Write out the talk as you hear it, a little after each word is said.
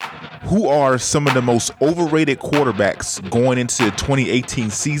who are some of the most overrated quarterbacks going into the 2018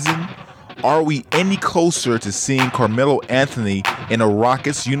 season? Are we any closer to seeing Carmelo Anthony in a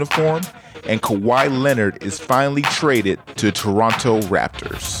Rockets uniform? And Kawhi Leonard is finally traded to Toronto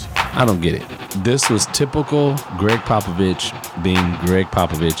Raptors. I don't get it. This was typical Greg Popovich being Greg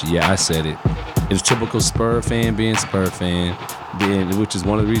Popovich. Yeah, I said it. It's typical Spur fan being Spur fan, which is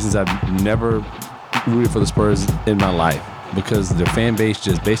one of the reasons I've never rooted for the Spurs in my life, because their fan base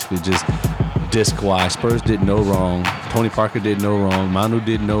just basically just dissed Kawhi. Spurs did no wrong. Tony Parker did no wrong. Manu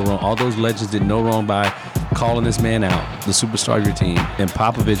did no wrong. All those legends did no wrong by calling this man out, the superstar of your team. And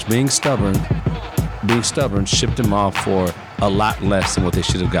Popovich being stubborn, shipped him off for a lot less than what they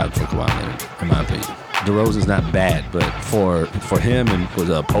should have gotten for Kawhi Leonard, in my opinion. DeRozan's not bad, but for him and with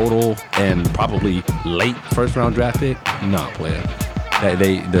a Podol and probably late first round draft pick, no, player. I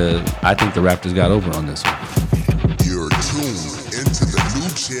think the Raptors got over on this one. You're tuned into the New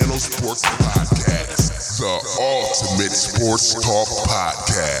Channel Sports Podcast, the ultimate sports talk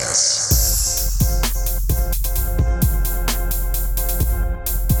podcast.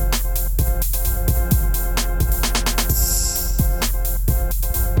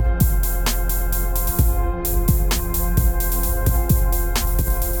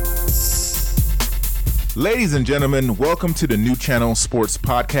 Ladies and gentlemen, welcome to the New Channel Sports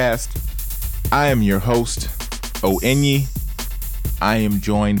Podcast. I am your host, Onyenyi. I am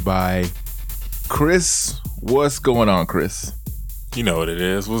joined by Chris. What's going on, Chris? You know what it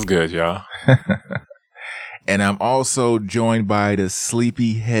is. What's good, y'all? And I'm also joined by the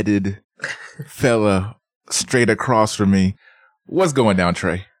sleepy-headed fella straight across from me. What's going down,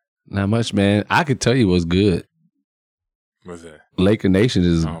 Trey? Not much, man. I could tell you what's good. What's that? Laker Nation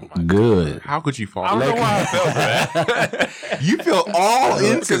is good. How could you fall? I don't know why I felt that. You feel all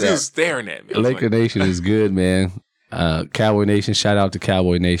into Because he was that. staring at me. Laker Nation is good, man. Cowboy Nation, shout out to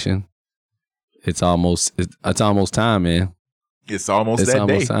Cowboy Nation. It's almost time, man. It's almost It's that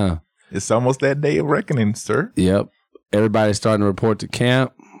almost day. time. It's almost that day of reckoning, sir. Yep. Everybody's starting to report to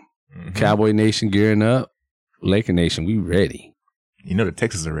camp. Mhm. Cowboy Nation gearing up. Laker Nation, we ready. You know the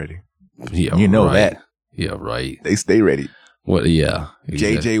Texans are ready. Yeah, You know right. that. Yeah, right. They stay ready. What? Yeah.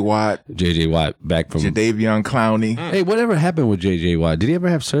 J.J. Watt, J.J. Watt back from. Jadeveon Clowney. Hey, whatever happened with J.J. Watt? Did he ever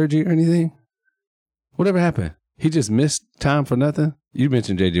have surgery or anything? Whatever happened? He just missed time for nothing? You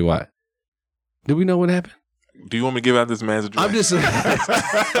mentioned J.J. Watt. Did we know what happened? Do you want me to give out this man's address?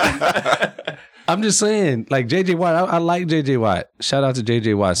 I'm just saying, like J.J. Watt, I like J.J. Watt. Shout out to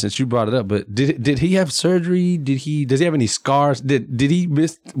J.J. Watt since you brought it up. But did he have surgery? Does he have any scars? Did he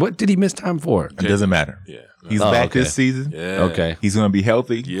miss? What did he miss time for? It doesn't matter. Yeah. He's back okay. this season. Yeah. Okay. He's going to be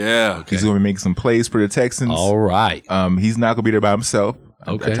healthy. Yeah. He's going to be making some plays for the Texans. All right. He's not going to be there by himself.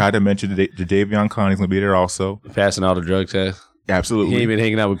 Okay. I tried to mention Jadeveon Clowney's going to be there also. Passing all the drug tests. Absolutely. He ain't been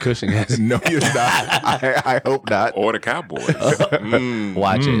hanging out with Cushing, has he? No, he's not. I hope not. Or the Cowboys.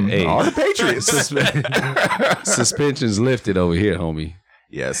 Watch it. Hey. Or the Patriots. Suspension's lifted over here, homie.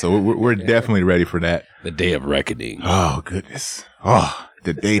 Yeah, so we're definitely ready for that. The day of reckoning. Oh, goodness. Oh,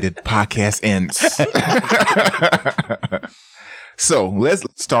 the day the podcast ends. So let's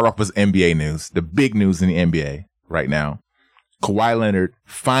start off with NBA news. The big news in the NBA right now. Kawhi Leonard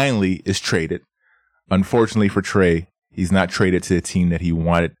finally is traded. Unfortunately for Trey, he's not traded to the team that he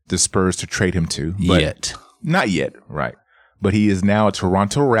wanted the Spurs to trade him to. But Yet. Not yet, right. But he is now a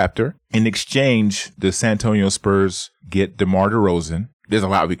Toronto Raptor. In exchange, the San Antonio Spurs get DeMar DeRozan. There's a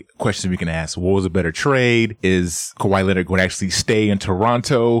lot of questions we can ask. What was a better trade? Is Kawhi Leonard going to actually stay in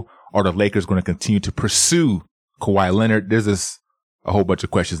Toronto? Or are the Lakers going to continue to pursue Kawhi Leonard? There's a whole bunch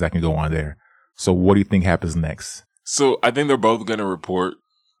of questions that can go on there. So what do you think happens next? So I think they're both going to report.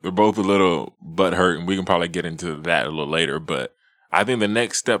 They're both a little butthurt, and we can probably get into that a little later. But I think the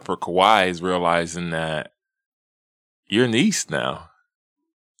next step for Kawhi is realizing that you're in the East now.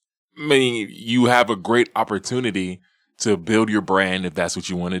 I mean, you have a great opportunity to build your brand if that's what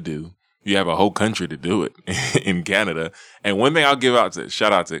you want to do. You have a whole country to do it in Canada. And one thing I'll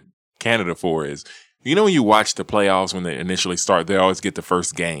shout out to Canada for is, you know, when you watch the playoffs when they initially start, they always get the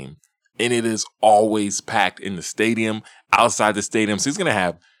first game. And it is always packed in the stadium, outside the stadium. So he's going to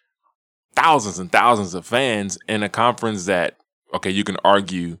have thousands and thousands of fans in a conference that, okay, you can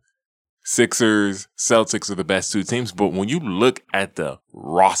argue Sixers, Celtics are the best two teams. But when you look at the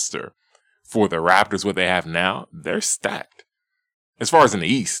roster for the Raptors, what they have now, they're stacked. As far as in the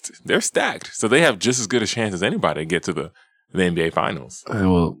East, they're stacked. So they have just as good a chance as anybody to get to the NBA Finals.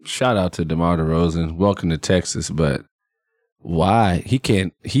 Well, shout out to DeMar DeRozan. Welcome to Texas, but why? He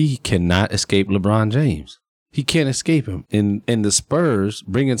cannot escape LeBron James. He can't escape him. And the Spurs,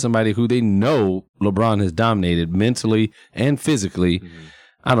 bringing somebody who they know LeBron has dominated mentally and physically,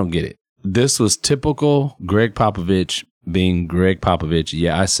 I don't get it. This was typical Greg Popovich being Greg Popovich.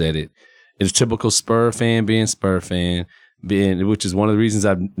 Yeah, I said it. It's typical Spur fan being Spur fan, which is one of the reasons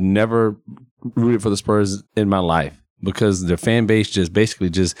I've never rooted for the Spurs in my life, because their fan base just basically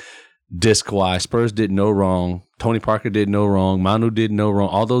just dissed Kawhi. Spurs did no wrong. Tony Parker did no wrong. Manu did no wrong.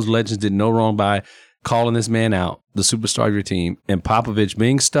 All those legends did no wrong by calling this man out, the superstar of your team. And Popovich,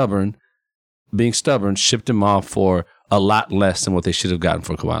 being stubborn, shipped him off for a lot less than what they should have gotten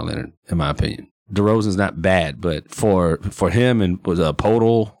for Kawhi Leonard, in my opinion. DeRozan's not bad, but for him and was a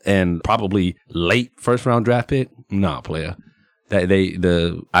Podol and probably late first round draft pick, nah, player. I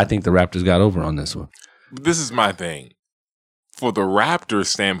think the Raptors got over on this one. This is my thing. For the Raptors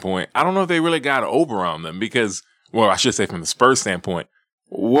standpoint, I don't know if they really got over on them because, well, I should say from the Spurs standpoint,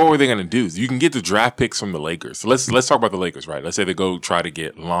 what were they going to do? You can get the draft picks from the Lakers. So let's talk about the Lakers, right? Let's say they go try to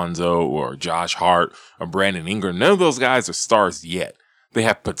get Lonzo or Josh Hart or Brandon Ingram. None of those guys are stars yet. They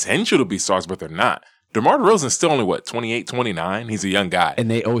have potential to be stars, but they're not. DeMar DeRozan's still only, 28, 29? He's a young guy. And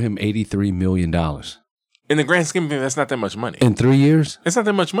they owe him $83 million. In the grand scheme of things, that's not that much money. In 3 years? It's not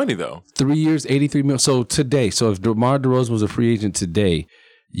that much money, though. 3 years, $83 million. So if DeMar DeRozan was a free agent today,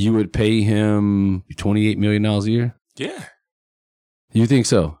 you would pay him $28 million a year? Yeah. You think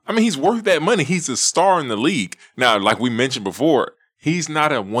so? I mean, he's worth that money. He's a star in the league. Now, like we mentioned before, he's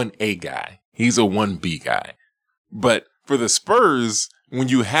not a 1A guy. He's a 1B guy. But for the Spurs, when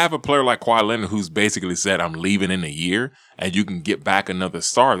you have a player like Kawhi Leonard who's basically said, I'm leaving in a year, and you can get back another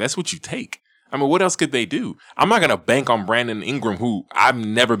star, that's what you take. I mean, what else could they do? I'm not going to bank on Brandon Ingram, who I've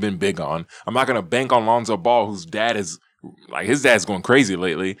never been big on. I'm not going to bank on Lonzo Ball, whose dad is, his dad's going crazy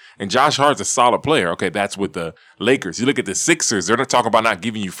lately. And Josh Hart's a solid player. Okay, that's with the Lakers. You look at the Sixers, they're not talking about not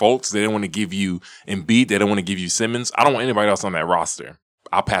giving you Fultz. They don't want to give you Embiid. They don't want to give you Simmons. I don't want anybody else on that roster.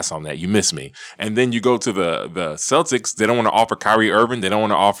 I'll pass on that. You miss me. And then you go to the Celtics. They don't want to offer Kyrie Irving. They don't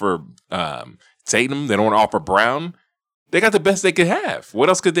want to offer Tatum. They don't want to offer Brown. They got the best they could have. What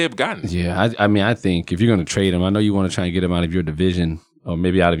else could they have gotten? Yeah, I mean, I think if you're going to trade him, I know you want to try and get him out of your division or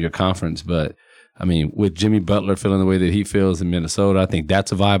maybe out of your conference, but I mean, with Jimmy Butler feeling the way that he feels in Minnesota, I think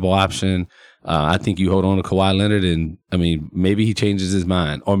that's a viable option. I think you hold on to Kawhi Leonard, and I mean, maybe he changes his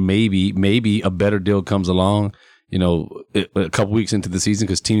mind, or maybe a better deal comes along. You know, a couple weeks into the season,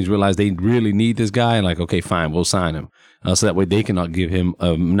 because teams realize they really need this guy, and like, okay, fine, we'll sign him, so that way they cannot give him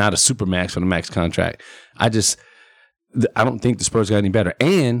not a super max for the max contract. I don't think the Spurs got any better,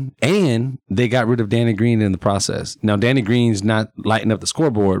 and they got rid of Danny Green in the process. Now, Danny Green's not lighting up the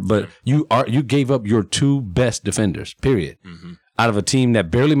scoreboard, but you gave up your two best defenders, period, out of a team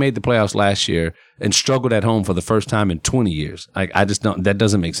that barely made the playoffs last year and struggled at home for the first time in 20 years. Like, I just don't. That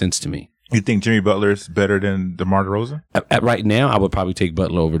doesn't make sense to me. You think Jimmy Butler's better than DeMar DeRozan? At right now, I would probably take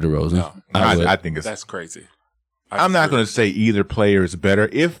Butler over DeRozan. No, I think that's crazy. I'm not going to say either player is better.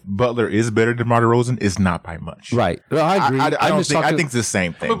 If Butler is better than DeMar DeRozan, it's not by much. Right. Well, I agree. I think it's the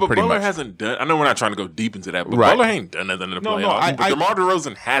same thing. But pretty Butler much. hasn't done. I know we're not trying to go deep into that, but Right. Butler ain't done nothing in the playoffs. But DeMar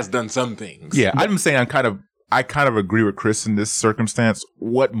DeRozan has done some things. Yeah, I'm saying I kind of agree with Chris in this circumstance.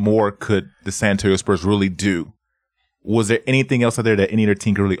 What more could the San Antonio Spurs really do? Was there anything else out there that any other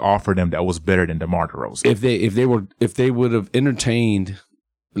team could really offer them that was better than DeMar DeRozan? If they would have entertained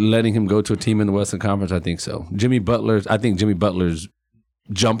letting him go to a team in the Western Conference, I think so. I think Jimmy Butler's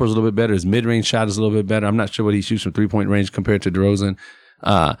jumper is a little bit better. His mid-range shot is a little bit better. I'm not sure what he shoots from three-point range compared to DeRozan.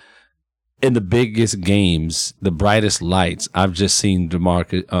 In the biggest games, the brightest lights, I've just seen DeMar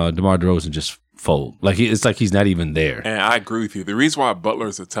DeRozan just fold. It's like he's not even there. And I agree with you. The reason why Butler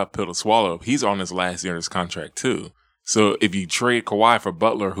is a tough pill to swallow, he's on his last year of his contract too. So if you trade Kawhi for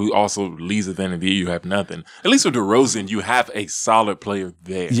Butler, who also leaves at the end of the year, you have nothing. At least with DeRozan, you have a solid player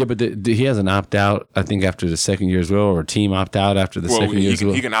there. Yeah, but he has an opt-out, I think, after the second year as well, or a team opt-out after the second year as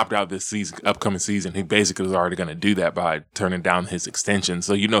well. He can opt out this upcoming season. He basically is already going to do that by turning down his extension.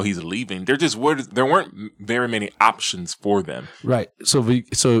 So he's leaving. There weren't very many options for them. Right. So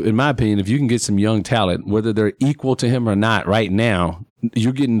in my opinion, if you can get some young talent, whether they're equal to him or not right now,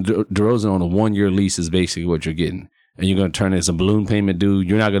 you're getting DeRozan on a 1-year lease is basically what you're getting. And you're going to turn it as a balloon payment due.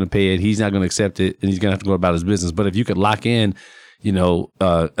 You're not going to pay it. He's not going to accept it. And he's going to have to go about his business. But if you could lock in,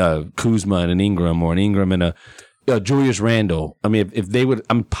 Kuzma and an Ingram, or an Ingram and a Julius Randle. I mean, if they would,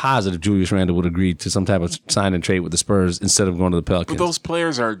 I'm positive Julius Randle would agree to some type of sign and trade with the Spurs instead of going to the Pelicans. But those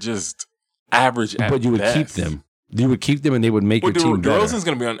players are just average at But you would best. keep them. You would keep them and they would make your team better. DeRozan's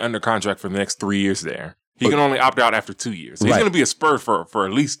going to be under contract for the next 3 years there. He can only opt out after 2 years. He's Right. going to be a Spur for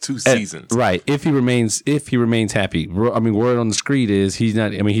at least 2 seasons. Right. If he remains happy. I mean, word on the street is he's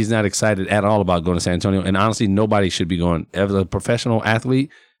not excited at all about going to San Antonio. And honestly, nobody should be going. As a professional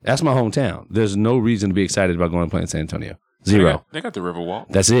athlete, that's my hometown. There's no reason to be excited about going and playing in San Antonio. Zero. They got the Riverwalk.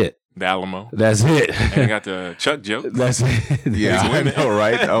 That's it. The Alamo. That's it. And got the Chuck joke. That's it. Yeah, I know,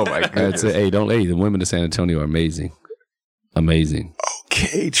 right? Oh my That's goodness. it. Hey, the women of San Antonio are amazing. Amazing.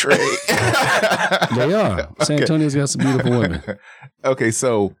 Okay, Trey. They are. San Antonio's got some beautiful women. Okay,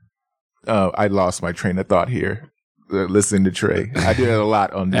 so I lost my train of thought here. Listening to Trey, I did it a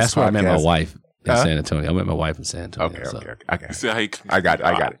lot on this. That's where I met my podcast. wife in San Antonio. I met my wife in San Antonio. Okay, so. okay, okay. I got it. See how he, I got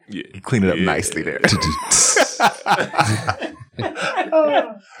it. Yeah. He cleaned it up nicely there.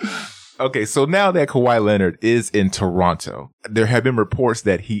 Okay, so now that Kawhi Leonard is in Toronto, there have been reports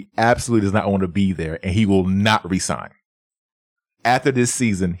that he absolutely does not want to be there and he will not resign. After this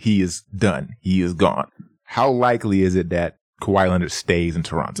season, he is done. He is gone. How likely is it that Kawhi Leonard stays in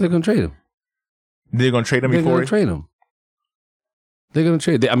Toronto? They're going to trade him. They're going to trade him They're before going to trade him. They're going to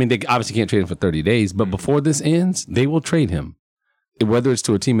trade. I mean, they obviously can't trade him for 30 days, but before this ends, they will trade him. Whether it's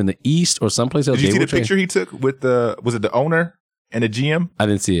to a team in the East or someplace else. Did you see will the trade picture he took with was it the owner and the GM? I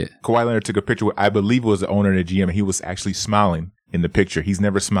didn't see it. Kawhi Leonard took a picture with, I believe it was the owner and the GM, and he was actually smiling in the picture. He's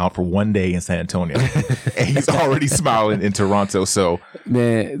never smiled for one day in San Antonio. And he's already smiling in Toronto. So,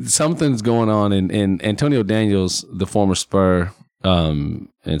 Man, something's going on. And Antonio Daniels, the former Spur and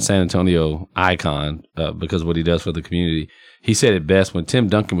San Antonio icon, because of what he does for the community, he said it best when Tim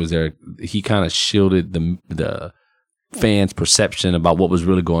Duncan was there. He kind of shielded the fans' perception about what was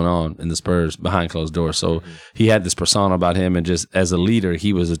really going on in the Spurs behind closed doors. So he had this persona about him, and just as a leader,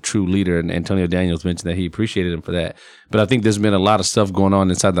 he was a true leader. And Antonio Daniels mentioned that he appreciated him for that. But I think there's been a lot of stuff going on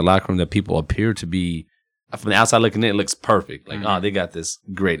inside the locker room that people appear to be, from the outside looking in, it looks perfect. Like, oh, they got this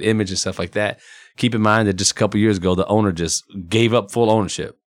great image and stuff like that. Keep in mind that just a couple years ago, the owner just gave up full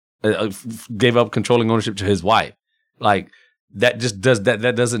ownership, gave up controlling ownership to his wife. Like, that just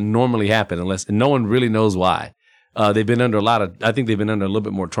that doesn't normally happen and no one really knows why. They've been under I think they've been under a little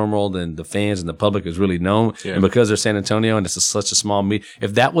bit more turmoil than the fans and the public has really known. Yeah. And because they're San Antonio and it's such a small media,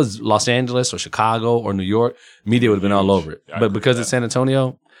 if that was Los Angeles or Chicago or New York, media would have been all over it. But because it's San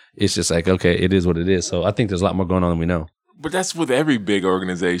Antonio, it's just like, okay, it is what it is. So I think there's a lot more going on than we know. But that's with every big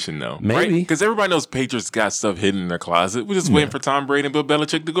organization, though. Maybe. Because everybody knows Patriots got stuff hidden in their closet. We're just waiting for Tom Brady and Bill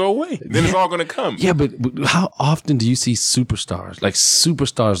Belichick to go away. Then it's all going to come. Yeah, but how often do you see superstars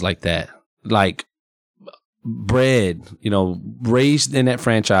like that? Like, bred, raised in that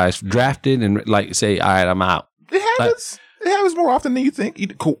franchise, drafted, and like say, all right, I'm out. It happens more often than you think.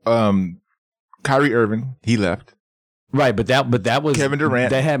 Kyrie Irving, he left. Right, but that was Kevin Durant.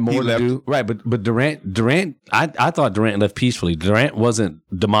 That had more to do. Right, but Durant, I thought Durant left peacefully. Durant wasn't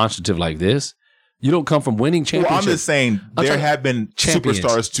demonstrative like this. You don't come from winning championships. Well, I'm just saying there have been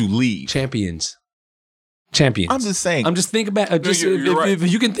superstars to leave. Champions. I'm just saying. I'm just thinking about if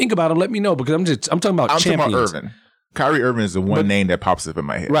you can think about them, let me know, because I'm talking about champions. Talking about Irving. Kyrie Irving is the one name that pops up in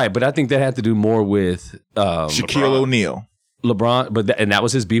my head. Right, but I think that had to do more with Shaquille O'Neal. LeBron, and that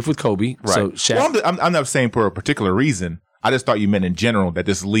was his beef with Kobe. Right. So Shaq, well, I'm not saying for a particular reason. I just thought you meant in general that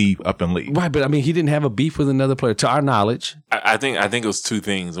just leave up and leave. Right, but I mean, he didn't have a beef with another player, to our knowledge. I think it was two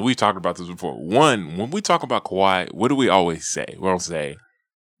things, and we talked about this before. One, when we talk about Kawhi, what do we always say? We'll say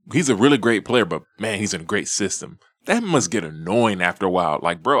he's a really great player, but man, he's in a great system. That must get annoying after a while.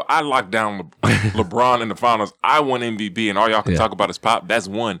 Like, bro, I locked down LeBron in the finals. I won MVP, and all y'all can talk about is pop. That's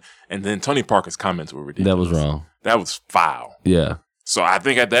one. And then Tony Parker's comments were ridiculous. That was wrong. That was foul. Yeah. So I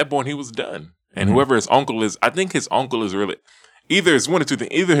think at that point he was done. And whoever his uncle is, I think his uncle is really, either it's one or two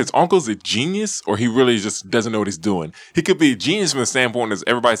things. Either his uncle's a genius or he really just doesn't know what he's doing. He could be a genius from the standpoint as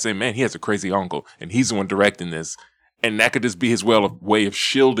everybody saying, man, he has a crazy uncle and he's the one directing this. And that could just be his way of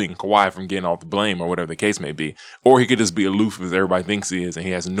shielding Kawhi from getting all the blame or whatever the case may be. Or he could just be aloof as everybody thinks he is and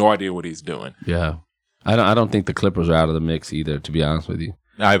he has no idea what he's doing. Yeah. I don't think the Clippers are out of the mix either, to be honest with you.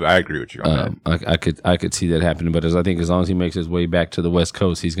 I agree with you on that. I could see that happening, but I think as long as he makes his way back to the West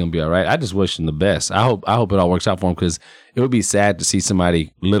Coast, he's going to be all right. I just wish him the best. I hope it all works out for him, because it would be sad to see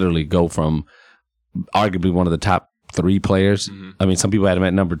somebody literally go from arguably one of the top 3 players. Mm-hmm. I mean, some people had him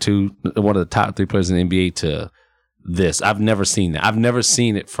at number 2, one of the top 3 players in the NBA, to this. I've never seen that. I've never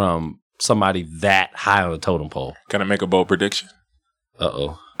seen it from somebody that high on the totem pole. Can I make a bold prediction?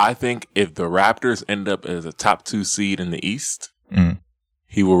 Uh-oh. I think if the Raptors end up as a top 2 seed in the East,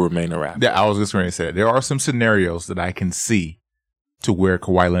 he will remain a Raptor. Yeah, I was just going to say, there are some scenarios that I can see to where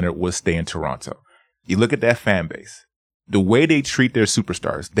Kawhi Leonard would stay in Toronto. You look at that fan base. The way they treat their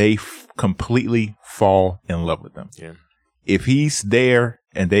superstars, they completely fall in love with them. Yeah. If he's there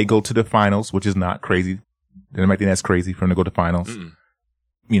and they go to the finals, which is not crazy, they might think that's crazy for him to go to finals.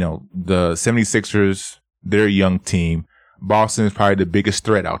 The 76ers, they're a young team. Boston is probably the biggest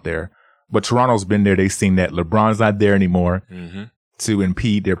threat out there. But Toronto's been there. They've seen that LeBron's not there anymore to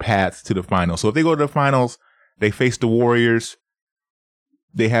impede their paths to the finals. So if they go to the finals, they face the Warriors.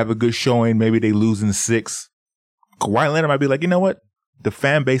 they have a good showing. Maybe they lose in 6. Kawhi Leonard might be like, you know what? The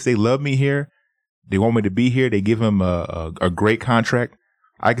fan base, they love me here. They want me to be here. They give him a great contract.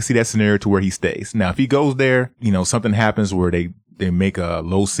 I can see that scenario to where he stays. Now, if he goes there, something happens where they make a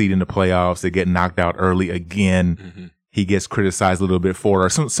low seed in the playoffs. They get knocked out early again. Mm-hmm. He gets criticized a little bit for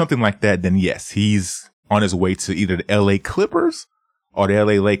it or something like that. Then yes, he's on his way to either the LA Clippers or the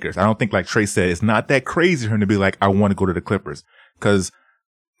LA Lakers. I don't think, like Trey said, it's not that crazy for him to be like, I want to go to the Clippers, because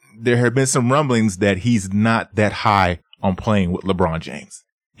there have been some rumblings that he's not that high on playing with LeBron James.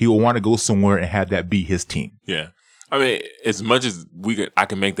 He will want to go somewhere and have that be his team. Yeah. I mean, as much as I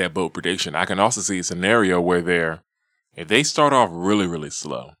can make that bold prediction, I can also see a scenario where if they start off really, really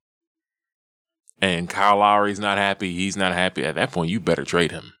slow and Kyle Lowry's not happy, he's not happy, at that point, you better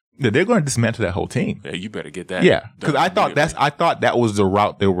trade him. They're going to dismantle that whole team. Yeah, you better get that. Yeah, because I thought that was the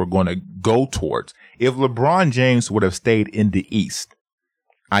route they were going to go towards. If LeBron James would have stayed in the East,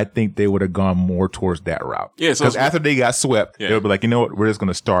 I think they would have gone more towards that route. Yeah, because after they got swept, they would be like, you know what, we're just going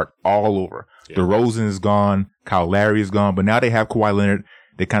to start all over. Yeah. DeRozan is gone, Kyle Lowry is gone, but now they have Kawhi Leonard.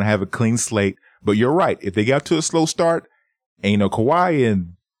 They kind of have a clean slate. But you're right. If they got to a slow start, and Kawhi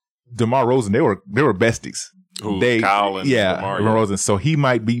and DeMar DeRozan, they were besties. Kyle and DeMar DeRozan. So he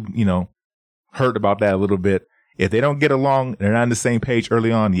might be, hurt about that a little bit. If they don't get along, they're not on the same page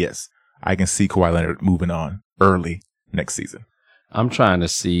early on. Yes, I can see Kawhi Leonard moving on early next season. I'm trying to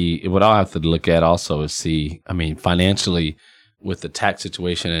see what I'll have to look at also is financially with the tax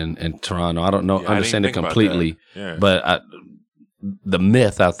situation in Toronto. I don't know, understand it completely, but the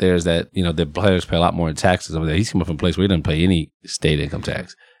myth out there is that, the players pay a lot more in taxes over there. He's coming from a place where he doesn't pay any state income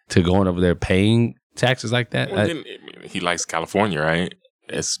tax. To going over there paying taxes like that. Well, he likes California, right?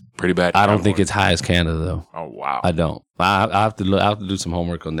 It's pretty bad. I don't think it's high as Canada though. Oh, wow. I don't. I have to look. I have to do some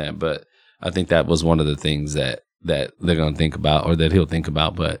homework on that, but I think that was one of the things that they're going to think about, or that he'll think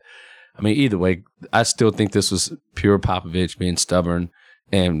about. But either way, I still think this was pure Popovich being stubborn.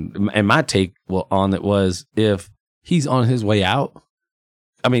 And my take on it was, if he's on his way out,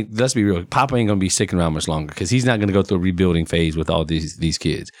 let's be real. Papa ain't going to be sticking around much longer, because he's not going to go through a rebuilding phase with all these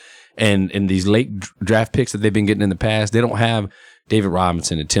kids. And these late draft picks that they've been getting in the past, they don't have David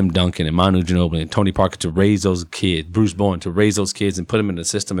Robinson and Tim Duncan and Manu Ginobili and Tony Parker to raise those kids, Bruce Bowen to raise those kids and put them in the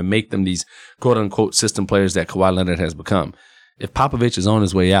system and make them these quote-unquote system players that Kawhi Leonard has become. If Popovich is on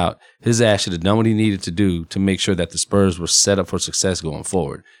his way out, his ass should have done what he needed to do to make sure that the Spurs were set up for success going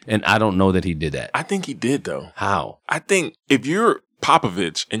forward. And I don't know that he did that. I think he did, though. How? I think if you're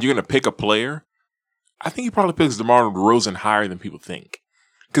Popovich and you're going to pick a player, I think he probably picks DeMar DeRozan higher than people think.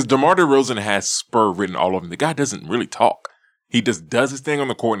 Because DeMar DeRozan has Spur written all over him. The guy doesn't really talk. He just does his thing on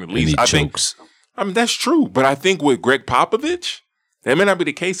the court and leaves. I chokes. Think, that's true. But I think with Greg Popovich, that may not be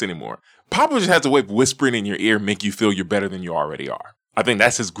the case anymore. Popovich has a way of whispering in your ear, make you feel you're better than you already are. I think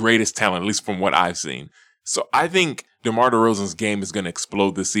that's his greatest talent, at least from what I've seen. So I think DeMar DeRozan's game is going to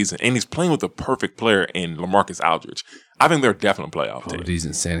explode this season. And he's playing with a perfect player in LaMarcus Aldridge. I think they're definitely playoff team. He's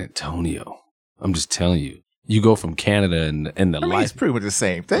in San Antonio. I'm just telling you. You go from Canada and the life. It's pretty much the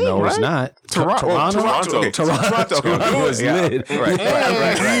same thing. No, right? It's not. Toronto is lit. Right.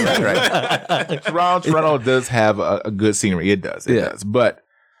 Toronto does have a good scenery. It does. It does. But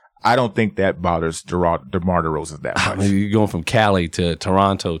I don't think that bothers DeMar DeRozan that much. You're going from Cali to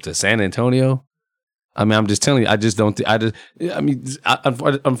Toronto to San Antonio. I'm just telling you. I just don't.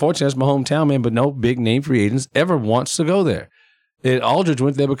 Unfortunately, that's my hometown, man. But no big name free agents ever wants to go there. Aldridge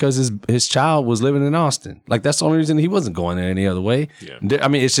went there because his child was living in Austin. Like, that's the only reason he wasn't going there any other way. Yeah.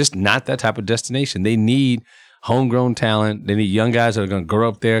 It's just not that type of destination. They need homegrown talent. They need young guys that are going to grow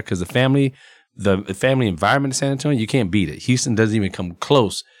up there, because the family environment in San Antonio, you can't beat it. Houston doesn't even come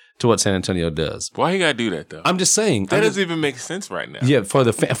close to what San Antonio does. Why you got to do that, though? I'm just saying. That doesn't even make sense right now. Yeah, for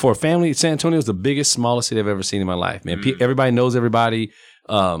a family, San Antonio is the biggest, smallest city I've ever seen in my life, man. Mm-hmm. Everybody knows everybody.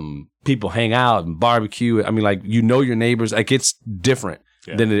 People hang out and barbecue. Your neighbors. Like, it's different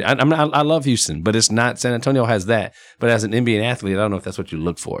than it. I love Houston, but it's not. San Antonio has that. But as an NBA athlete, I don't know if that's what you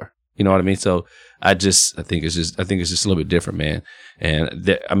look for. You know what I mean? So I think it's just a little bit different, man. And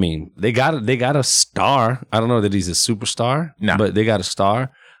they got a star. I don't know that he's a superstar, but they got a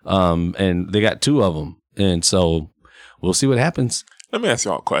star. And they got 2 of them, and so we'll see what happens. Let me ask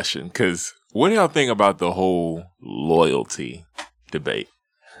y'all a question, because what do y'all think about the whole loyalty debate?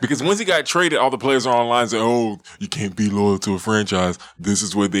 Because once he got traded, all the players are online saying, "Oh, you can't be loyal to a franchise. This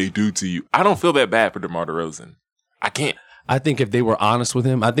is what they do to you." I don't feel that bad for DeMar DeRozan. I can't. I think if they were honest with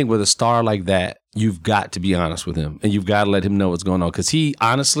him, I think with a star like that, you've got to be honest with him, and you've got to let him know what's going on. Because he,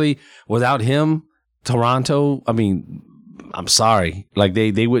 honestly, without him, Toronto, I'm sorry. Like,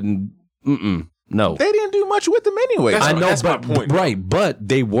 they wouldn't, No. They didn't do much with him anyway. That's I know, that's my but point. right, but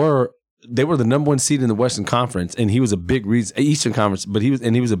they were the number one seed in the Western Conference, and he was a big reason. Eastern Conference, but he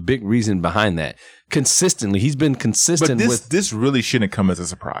was a big reason behind that. Consistently, he's been consistent But this really shouldn't come as a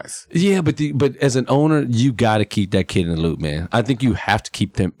surprise. Yeah, but as an owner, you got to keep that kid in the loop, man. I think you have to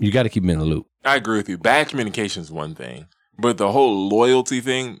keep them. You got to keep him in the loop. I agree with you. Bad communication is one thing, but the whole loyalty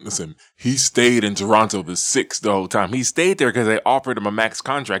thing. Listen, he stayed in Toronto the whole time. He stayed there because they offered him a max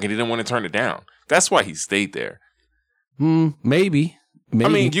contract and he didn't want to turn it down. That's why he stayed there. Maybe. I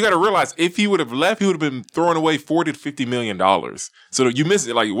mean, you got to realize if he would have left, he would have been throwing away $40 to $50 million. So you miss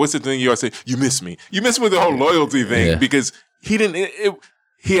it. Like, what's the thing you always say? You miss me. You miss me with the whole loyalty thing because he didn't.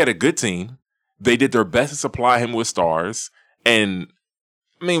 He had a good team. They did their best to supply him with stars. And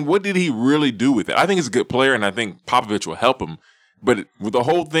I mean, what did he really do with it? I think he's a good player, and I think Popovich will help him. But with the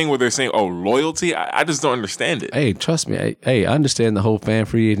whole thing where they're saying, "Oh, loyalty," I just don't understand it. Hey, trust me. Hey, I understand the whole fan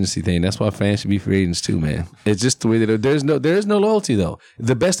free agency thing. That's why fans should be free agents too, man. It's just the way that there is no loyalty though.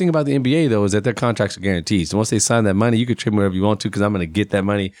 The best thing about the NBA though is that their contracts are guaranteed. So once they sign that money, you can trade wherever you want to because I'm going to get that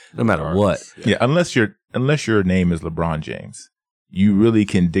money no matter what. Yeah, unless your name is LeBron James, you really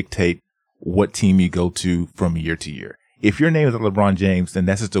can dictate what team you go to from year to year. If your name is LeBron James, then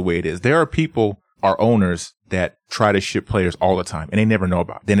that's just the way it is. There are people, our owners, that try to ship players all the time and they never know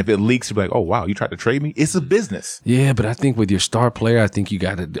about it. Then if it leaks, you'll be like, oh, wow, you tried to trade me? It's a business. Yeah, but I think with your star player, I think you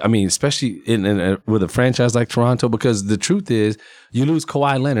got to, I mean, especially with a franchise like Toronto, because the truth is you lose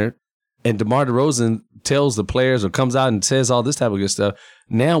Kawhi Leonard and DeMar DeRozan tells the players or comes out and says all this type of good stuff.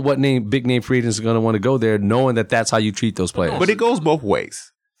 Now what big name free agents are going to want to go there knowing that that's how you treat those players? But it goes both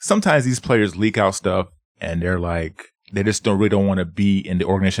ways. Sometimes these players leak out stuff and they're like, they just really don't want to be in the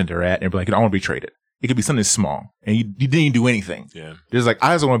organization they're at and be like, I want to be traded. It could be something small and you didn't even do anything. Yeah. There's like,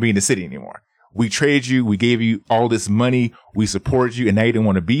 I just don't want to be in the city anymore. We traded you. We gave you all this money. We supported you and now you didn't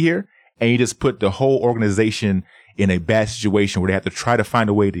want to be here. And you just put the whole organization in a bad situation where they have to try to find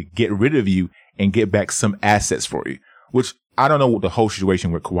a way to get rid of you and get back some assets for you, which I don't know what the whole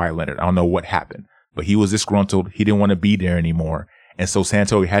situation with Kawhi Leonard. I don't know what happened, but he was disgruntled. He didn't want to be there anymore. And so San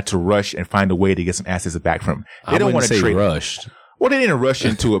Antonio had to rush and find a way to get some assets back from him. They don't want to trade. Rushed. Well, they didn't rush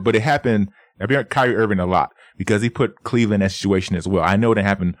into it, but it happened. I've been Kyrie Irving a lot because he put Cleveland in that situation as well. I know it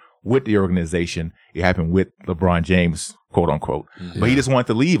happened with the organization. It happened with LeBron James, quote unquote, but he just wanted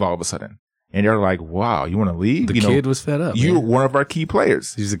to leave all of a sudden. And they're like, wow, you want to leave? The kid was fed up. You're one of our key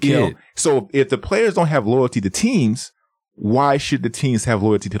players. He's a kid. So if the players don't have loyalty to teams, why should the teams have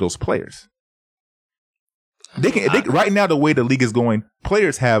loyalty to those players? Right now, the way the league is going,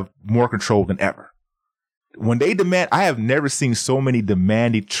 players have more control than ever. When they demand, I have never seen so many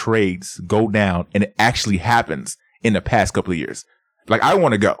demanded trades go down, and it actually happens in the past couple of years. Like, I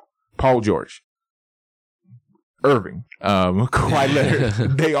want to go. Paul George, Irving, Kawhi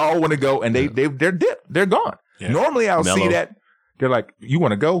Leonard, they all want to go, and they're dipped. They're gone. Yeah. Normally, I'll see that. They're like, you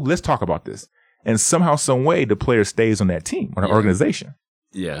want to go? Let's talk about this. And somehow, some way, the player stays on that team, on an organization.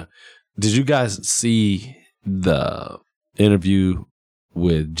 Yeah. Did you guys see the interview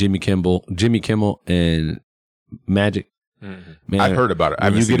with Jimmy Kimmel and Magic? Mm-hmm. Man, I've heard about it.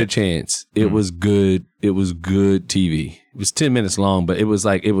 When you get a chance, it was good. It was good TV. It was 10 minutes long, but it was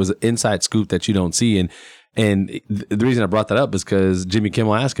an inside scoop that you don't see. And the reason I brought that up is because Jimmy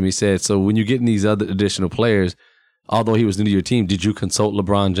Kimmel asked him, he said, so when you're getting these other additional players, although he was new to your team, did you consult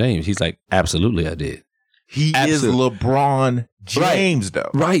LeBron James? He's like, absolutely, I did. He is LeBron James, though.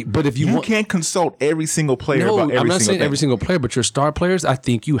 Right, but if you can't consult every single player about every single thing. I'm not saying every single player, but your star players, I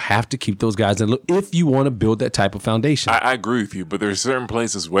think you have to keep those guys in loop if you want to build that type of foundation. I agree with you, but there's certain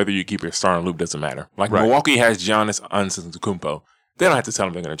places whether you keep your star in loop doesn't matter. Like Milwaukee has Giannis Antetokounmpo. They don't have to tell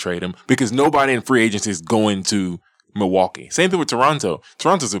him they're going to trade him because nobody in free agency is going to Milwaukee. Same thing with Toronto.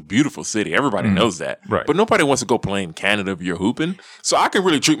 Toronto's a beautiful city. Everybody knows that. Right. But nobody wants to go play in Canada if you're hooping. So I can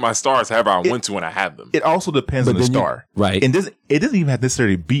really treat my stars however I want to when I have them. It also depends on the star. Right. And it doesn't even have to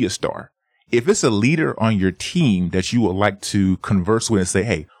necessarily be a star. If it's a leader on your team that you would like to converse with and say,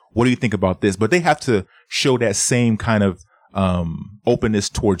 hey, what do you think about this? But they have to show that same kind of openness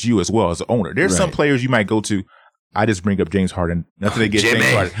towards you as well as the owner. There's some players you might go to. I just bring up James Harden. Nothing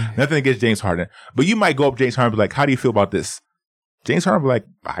against James Harden. But you might go up James Harden and be like, how do you feel about this? James Harden will be like,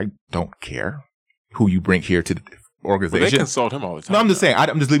 I don't care who you bring here to the organization. Well, they consult him all the time. No, I'm just saying.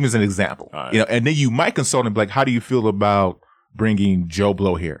 I'm just leaving as an example. Right. And then you might consult him and be like, how do you feel about bringing Joe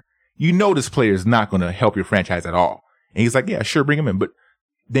Blow here? You know this player is not going to help your franchise at all. And he's like, yeah, sure, bring him in. But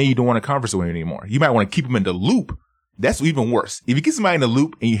then you don't want to converse with him anymore. You might want to keep him in the loop That's even worse. If you get somebody in the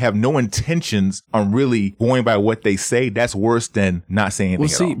loop and you have no intentions on really going by what they say, that's worse than not saying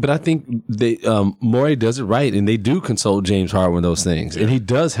anything at all. But I think they Morey does it right, and they do consult James Harden with those things, and he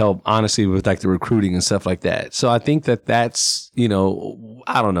does help honestly with like the recruiting and stuff like that. So I think that's I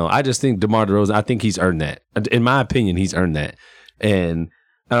don't know. I just think DeMar DeRozan. I think he's earned that. In my opinion, he's earned that. And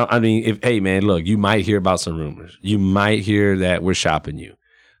I mean, hey man, look, you might hear about some rumors. You might hear that we're shopping you,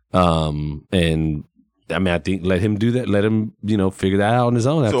 and. I mean, I think let him do that. Let him, figure that out on his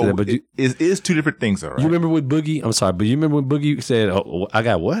own after that. But it is two different things, though, right? You remember when Boogie? I'm sorry, but you remember when Boogie said, "Oh, I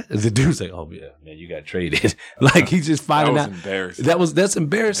got what?" The dude's like, "Oh yeah, man, you got traded." Like he's just finding out. Embarrassing. That's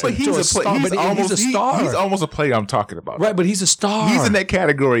embarrassing. But he's a star. He's a star. He's almost a player I'm talking about. Right, but he's a star. He's in that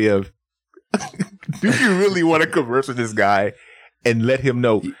category of. Do you really want to converse with this guy? And let him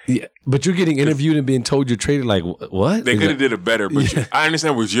know. Yeah, but you're getting interviewed and being told you're traded. Like what? They could have did it better. But I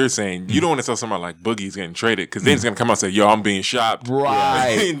understand what you're saying. You don't want to tell somebody like Boogie's getting traded because then it's gonna come out and say, "Yo, I'm being shopped."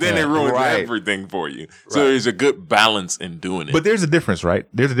 Right. And then it ruins everything for you. So there's a good balance in doing it. But there's a difference, right?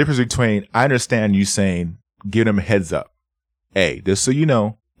 There's a difference between. I understand you saying, "Give them a heads up." Hey, just so you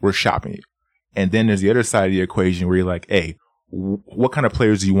know, we're shopping you. And then there's the other side of the equation where you're like, "Hey, what kind of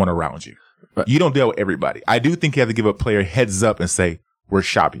players do you want around you?" Right. You don't deal with everybody. I do think you have to give a player heads up and say, we're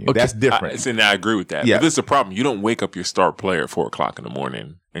shopping you. Okay. That's different. And I agree with that. Yeah. But this is a problem. You don't wake up your star player at 4:00 in the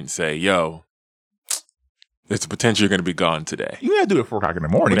morning and say, yo, there's a potential you're going to be gone today. You gotta do it at 4:00 in the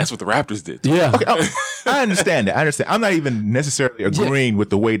morning. Well, that's what the Raptors did. Yeah. Okay, I understand that. I'm not even necessarily agreeing with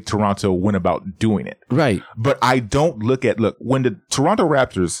the way Toronto went about doing it. Right. But I don't look when the Toronto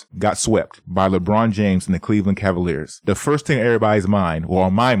Raptors got swept by LeBron James and the Cleveland Cavaliers, the first thing in everybody's mind, or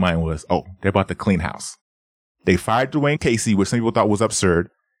on my mind, was, oh, they're about to clean house. They fired Dwayne Casey, which some people thought was absurd.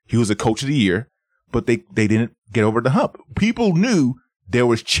 He was a coach of the year, but they didn't get over the hump. People knew there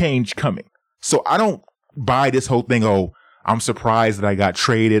was change coming. So I don't buy this whole thing, oh, I'm surprised that I got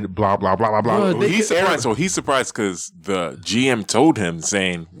traded, blah, blah, blah, blah, blah. Well, he's surprised. So he's surprised because the GM told him,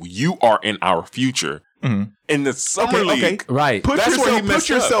 saying, you are in our future. Mm-hmm. In the summer league. Okay. Right. Put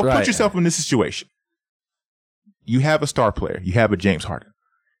yourself in this situation. You have a star player. You have a James Harden.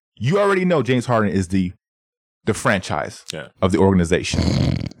 You already know James Harden is the franchise of the organization.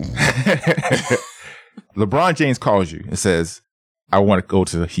 LeBron James calls you and says, I want to go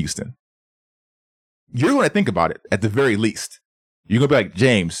to Houston. You're going to think about it at the very least. You're going to be like,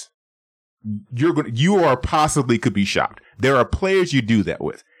 James, you are possibly could be shocked. There are players you do that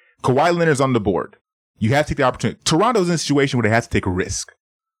with. Kawhi Leonard's on the board. You have to take the opportunity. Toronto's in a situation where they have to take a risk.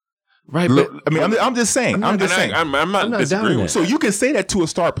 Right. But, I mean, I'm just saying. I'm not disagreeing with that. So you can say that to a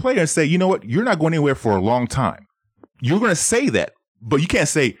star player and say, you know what? You're not going anywhere for a long time. You're going to say that, but you can't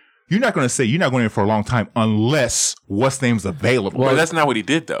say, you're not going anywhere for a long time unless what's name's available. Well, that's not what he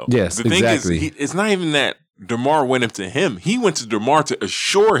did, though. Yes, the thing is, it's not even that DeMar went up to him. He went to DeMar to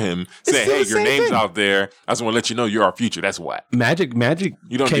assure him, saying, "Hey, your name's out there. I just want to let you know you're our future." That's whack. Magic.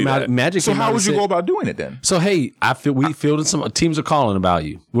 You don't came out. Magic. So how would you go about doing it then? So hey, we fielded some teams are calling about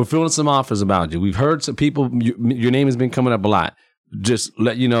you. We're fielding some offers about you. We've heard some people. Your name has been coming up a lot. Just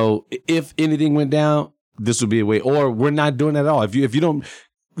let you know if anything went down, this would be a way. Or we're not doing that at all. If you don't.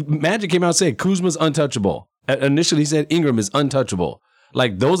 Magic came out and said Kuzma's untouchable. Initially, he said Ingram is untouchable.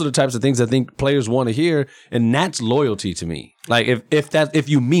 Like those are the types of things I think players want to hear, and that's loyalty to me. Like if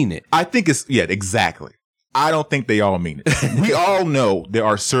you mean it, I think it's exactly. I don't think they all mean it. We all know there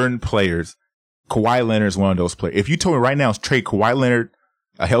are certain players. Kawhi Leonard is one of those players. If you told me right now, trade Kawhi Leonard,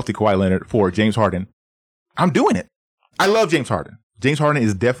 a healthy Kawhi Leonard for James Harden, I'm doing it. I love James Harden. James Harden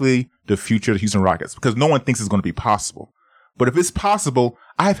is definitely the future of the Houston Rockets because no one thinks it's going to be possible. But if it's possible,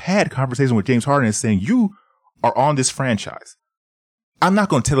 I've had conversations with James Harden saying, you are on this franchise. I'm not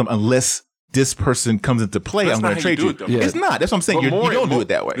going to tell him unless this person comes into play, I'm going to trade you. It's not. That's what I'm saying. You don't do it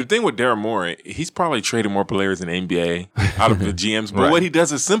that way. The thing with Daryl Morey, he's probably traded more players in the NBA out of the GMs. But what he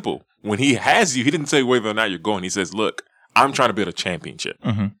does is simple. When he has you, he didn't say whether or not you're going. He says, look, I'm trying to build a championship.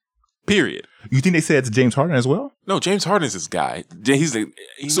 Mm-hmm. Period. You think they said it to James Harden as well? No, James Harden's this guy.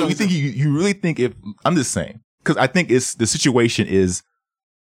 So you think you really think I'm just saying. Because I think the situation is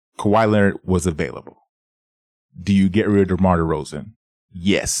Kawhi Leonard was available. Do you get rid of DeMar DeRozan?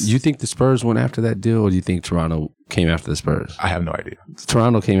 Yes. You think the Spurs went after that deal, or do you think Toronto came after the Spurs? I have no idea.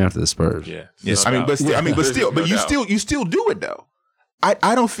 Toronto came after the Spurs. Yeah. Yes. No you still do it though.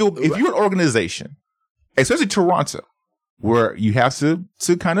 I don't feel if you're an organization, especially Toronto, where you have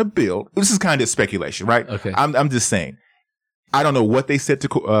to kind of build. This is kind of speculation, right? Okay. I'm just saying. I don't know what they said to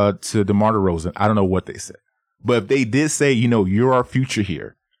DeMar DeRozan. I don't know what they said. But if they did say, you're our future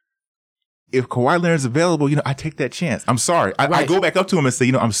here, if Kawhi Leonard's available, I take that chance. I'm sorry. I go back up to him and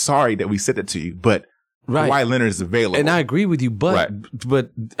say, I'm sorry that we said that to you, but Right. Kawhi Leonard is available. And I agree with you, but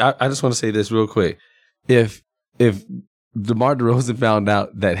I just want to say this real quick. If DeMar DeRozan found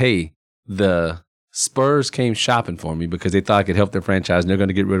out that, hey, the Spurs came shopping for me because they thought I could help their franchise and they're going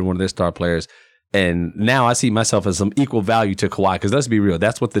to get rid of one of their star players, and now I see myself as some equal value to Kawhi, because let's be real,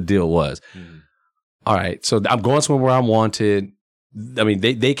 that's what the deal was. Mm-hmm. All right, so I'm going somewhere where I'm wanted. I mean,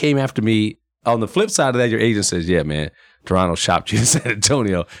 they came after me. On the flip side of that, your agent says, yeah, man, Toronto shopped you in San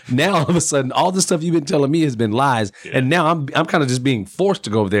Antonio. Now, all of a sudden, all the stuff you've been telling me has been lies. Yeah. And now I'm kind of just being forced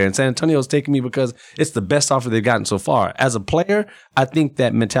to go over there. And San Antonio's taking me because it's the best offer they've gotten so far. As a player, I think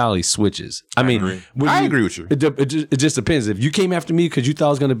that mentality switches. I agree with you. It just depends. If you came after me because you thought I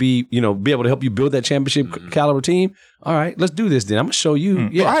was going to be able to help you build that championship caliber team, all right, let's do this then. I'm going to show you.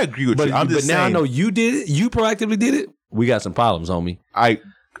 Yeah, well, I agree with you. But now I know you did it. You proactively did it. We got some problems, homie. I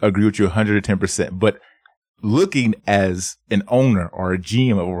agree with you 110%. But looking as an owner or a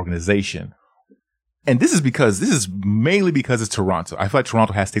GM of an organization, and this is mainly because it's Toronto. I feel like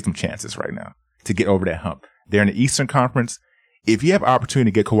Toronto has to take some chances right now to get over that hump. They're in the Eastern Conference. If you have an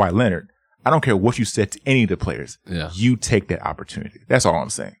opportunity to get Kawhi Leonard, I don't care what you said to any of the players. Yeah. You take that opportunity. That's all I'm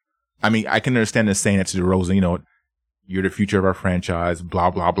saying. I mean, I can understand them saying that to DeRozan, you're the future of our franchise,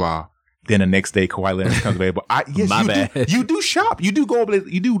 blah, blah, blah. Then the next day, Kawhi Leonard comes available. You do shop. You do go over there.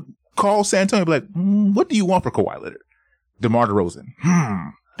 You do call San Antonio and be like, what do you want for Kawhi Leonard? DeMar DeRozan.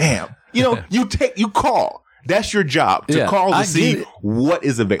 Damn. You call. That's your job, to call to see what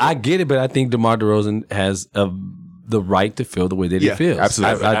is available. I get it, but I think DeMar DeRozan has the right to feel the way that he feels.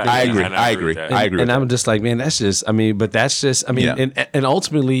 Absolutely. I agree. And I'm just like, man, that's just, and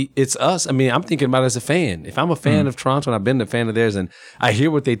ultimately it's us. I mean, I'm thinking about it as a fan. If I'm a fan of Toronto and I've been a fan of theirs and I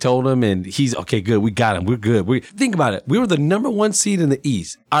hear what they told him and he's, okay, good, we got him, we're good. Think about it. We were the number 1 seed in the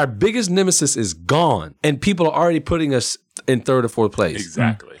East. Our biggest nemesis is gone and people are already putting us in 3rd or 4th place.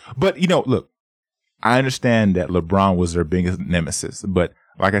 Exactly. But, look, I understand that LeBron was their biggest nemesis, but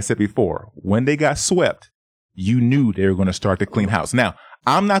like I said before, when they got swept, you knew they were going to start to clean house. Now,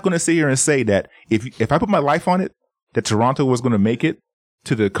 I'm not going to sit here and say that if I put my life on it, that Toronto was going to make it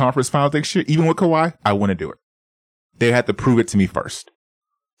to the conference finals next year, even with Kawhi, I wouldn't do it. They had to prove it to me first.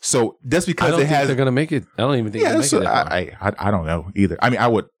 So just because they're going to make it, I don't even think they'll make it. I don't know either. I mean,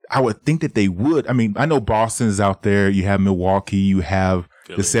 I would think that they would. I mean, I know Boston's out there. You have Milwaukee. You have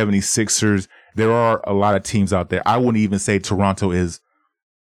Philly. The 76ers. There are a lot of teams out there. I wouldn't even say Toronto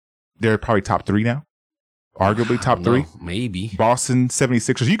they're probably top 3 now. Arguably top 3. Maybe. Boston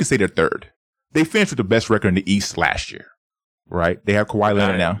 76ers, you could say they're 3rd. They finished with the best record in the East last year, right? They have Kawhi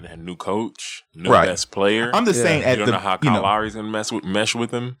Leonard now. New coach, best player. I'm just saying you don't know how Kyle Lowry's going to mesh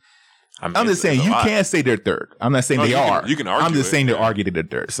with him. I'm just saying you can't say they're 3rd. I'm not saying they are. You can argue. I'm just saying they're arguing they're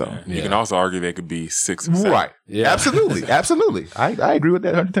 3rd. So you can also argue they could be 6 or 7. Right. Yeah. Absolutely. I agree with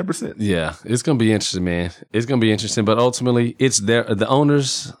that 110%. Yeah, it's gonna be interesting, man. It's gonna be interesting, but ultimately, it's the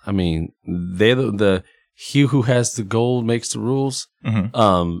owners. I mean, they're the he who has the gold makes the rules.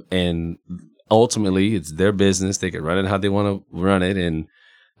 Mm-hmm. And ultimately, it's their business. They can run it how they want to run it, and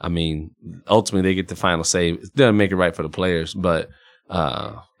I mean, ultimately, they get the final say. It doesn't make it right for the players, but.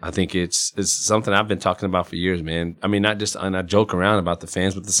 I think it's something I've been talking about for years, man. I mean, and I joke around about the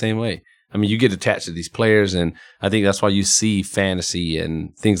fans, but the same way. I mean, you get attached to these players, and I think that's why you see fantasy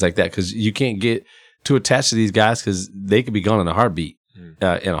and things like that, because you can't get too attached to these guys because they could be gone in a heartbeat,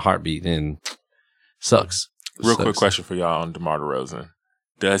 and sucks. Real quick question for y'all on DeMar DeRozan.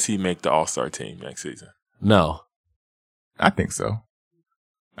 Does he make the All-Star team next season? No. I think so.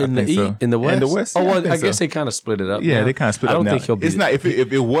 In the West? In the West? Oh, well, I guess they kind of split it up. Yeah, they kind of split it up. I don't think he'll be. It's not, if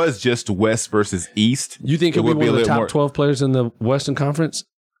it was just West versus East. You think it would be one of the top 12 players in the Western Conference?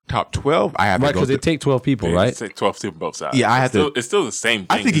 Top 12? I have to go. Right, because they take 12 people, right? They take 12 people both sides. Yeah, I have to. It's still the same thing.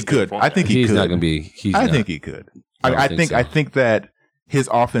 I think he could. I think he could. He's not going to be. I think he could. I think that his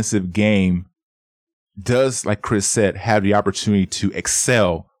offensive game does, like Chris said, have the opportunity to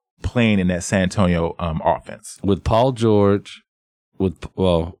excel playing in that San Antonio offense. With Paul George, with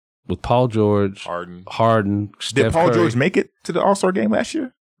Paul George, Harden, Steph did Paul Curry. George make it to the All-Star game last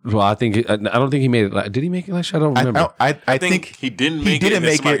year? Well, I don't think he made it. Did he make it last year? I don't remember. I think he didn't make it.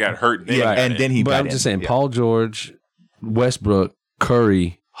 Somebody got hurt. And then he got in. But I'm just saying, Paul George, Westbrook,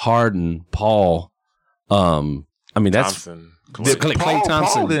 Curry, Harden, Paul. I mean, that's Thompson. Klay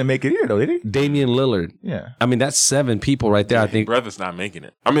Thompson. Paul didn't make it either, though, did he? Damian Lillard. Yeah. I mean, that's 7 people right there. I think. Brother's not making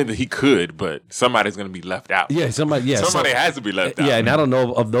it. I mean, he could, but somebody's going to be left out. Yeah, somebody has to be left out. Yeah, and I don't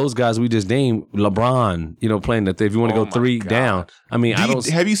know of those guys we just named. LeBron, playing that. If you want to go 3 down, I mean,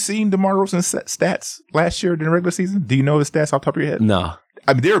 have you seen DeMar DeRozan's stats last year in the regular season? Do you know the stats off the top of your head? No.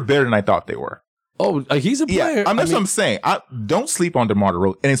 I mean, they were better than I thought they were. Oh, he's a player. Yeah, that's what I'm saying. Don't sleep on DeMar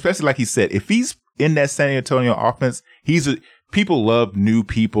DeRozan, and especially like he said, if he's in that San Antonio offense, people love new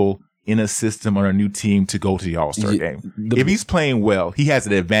people in a system or a new team to go to the All-Star game. If he's playing well, he has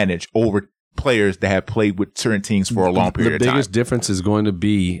an advantage over players that have played with certain teams for a long period of time. The biggest difference is going to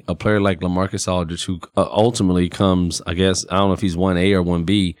be a player like LaMarcus Aldridge, who ultimately comes, I guess, I don't know if he's 1A or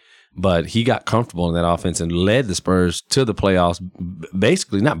 1B, but he got comfortable in that offense and led the Spurs to the playoffs,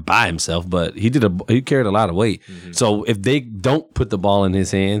 basically not by himself, but he carried a lot of weight. Mm-hmm. So if they don't put the ball in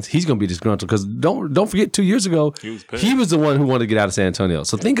his hands, he's going to be disgruntled. Because don't forget, 2 years ago, he was the one who wanted to get out of San Antonio.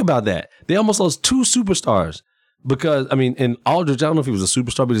 So think about that. They almost lost 2 superstars because, I mean, and Aldridge, I don't know if he was a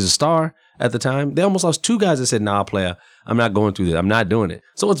superstar, but he was a star at the time. They almost lost 2 guys that said, nah, player, I'm not going through this. I'm not doing it.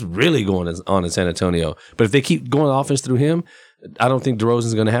 So what's really going on in San Antonio? But if they keep going offense through him, I don't think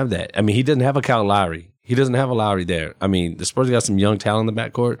DeRozan's going to have that. I mean, he doesn't have a Kyle Lowry. He doesn't have a Lowry there. I mean, the Spurs got some young talent in the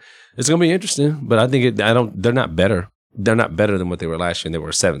backcourt. It's going to be interesting, but I think they're not better. They're not better than what they were last year, and they were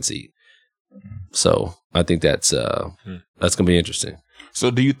a 7 seed. So I think that's going to be interesting.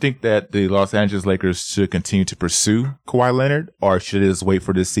 So do you think that the Los Angeles Lakers should continue to pursue Kawhi Leonard, or should it just wait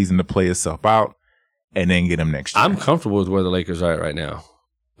for this season to play itself out and then get him next year? I'm comfortable with where the Lakers are at right now.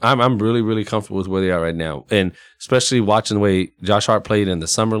 I'm really, really comfortable with where they are right now. And especially watching the way Josh Hart played in the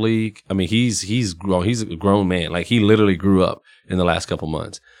summer league. I mean, he's grown. He's a grown man. Like, he literally grew up in the last couple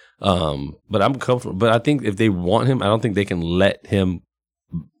months. But I'm comfortable. But I think if they want him, I don't think they can let him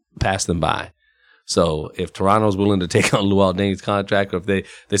pass them by. So if Toronto's willing to take on Luol Deng's contract, or if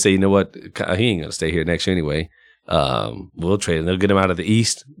they say, you know what, he ain't going to stay here next year anyway, we'll trade him. They'll get him out of the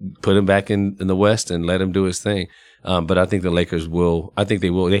East, put him back in the West, and let him do his thing. But I think the Lakers will. I think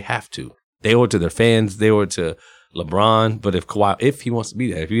they will. They have to. They owe it to their fans. They owe it to LeBron. But if Kawhi, if he wants to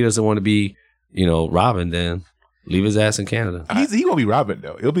be there, if he doesn't want to be, Robin, then leave his ass in Canada. He won't be Robin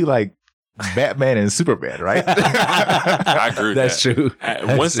though. It'll be like Batman and Superman, right? I agree with That's that. true.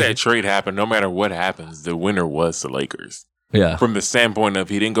 Once that trade happened, no matter what happens, the winner was the Lakers. Yeah. From the standpoint of,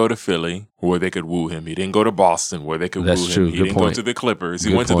 he didn't go to Philly where they could woo him. He didn't go to Boston where they could woo him. True. He didn't go to the Clippers.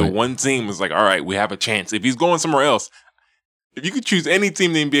 He went to the one team. Was like, all right, we have a chance. If he's going somewhere else, if you could choose any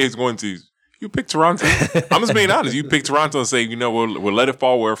team the NBA is going to, you pick Toronto. I'm just being honest. You pick Toronto and say, we'll let it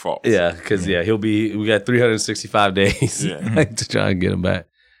fall where it falls. Yeah, because we got 365 days to try and get him back.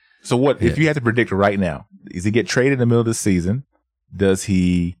 So what if you had to predict right now? Does he get traded in the middle of the season? Does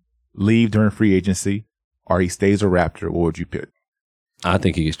he leave during free agency? Or he stays a Raptor? What would you pick? I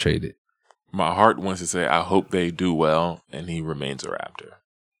think he gets traded. My heart wants to say, I hope they do well and he remains a Raptor.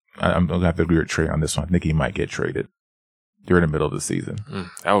 I'm going to have to agree with Trey on this one. I think he might get traded during the middle of the season.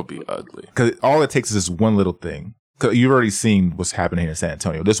 That would be ugly. Because all it takes is this one little thing. Because you've already seen what's happening in San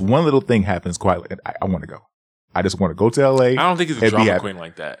Antonio. This one little thing happens quite like, I want to go. I just want to go to LA. I don't think he's a drama queen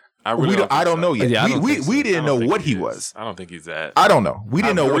like that. I don't know yet. Yeah, we didn't know what he was. I don't think he's that. I don't know. We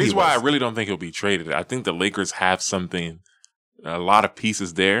didn't know what he was. The reason why I really don't think he'll be traded, I think the Lakers have something, a lot of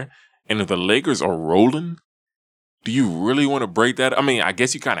pieces there. And if the Lakers are rolling, do you really want to break that? I mean, I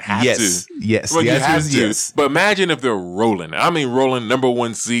guess you kind of have to. Yes. Well, you have to. Yes. But imagine if they're rolling. I mean, rolling, number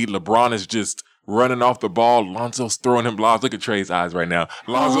 1 seed. LeBron is just running off the ball. Lonzo's throwing him lobs. Look at Trey's eyes right now.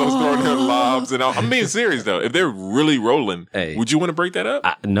 Lonzo's throwing him lobs. And I'm being serious, though. If they're really rolling, would you want to break that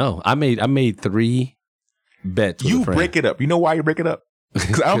up? No. I made 3 bets. You break it up. You know why you break it up?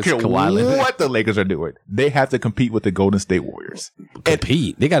 Because I don't care what the Lakers are doing. They have to compete with the Golden State Warriors.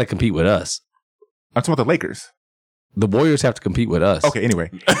 Compete? They got to compete with us. I'm talking about the Lakers. The Warriors have to compete with us. Okay, anyway.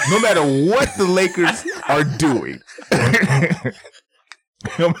 No matter what the Lakers are doing,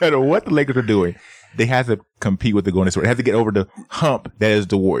 they have to compete with the Golden State. They have to get over the hump that is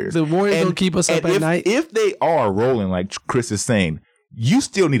the Warriors. The Warriors don't keep us up at night. If they are rolling, like Chris is saying, you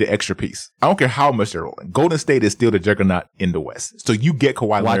still need an extra piece. I don't care how much they're rolling. Golden State is still the juggernaut in the West. So you get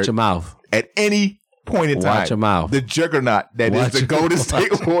Kawhi Leonard. Watch your mouth. At any point in time. Watch your mouth. The juggernaut that is the Golden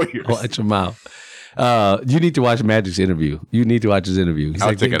State Warriors. Watch your mouth. You need to watch Magic's interview. You need to watch his interview. He's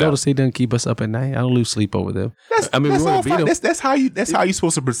like, Golden State doesn't keep us up at night. I don't lose sleep over them. We want to beat them. That's how you're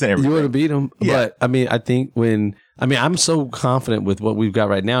supposed to present everything. You want to beat them. Yeah. But I think I'm so confident with what we've got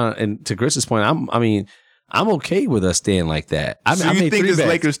right now. And to Chris's point, I'm okay with us staying like that. I made 3 bets.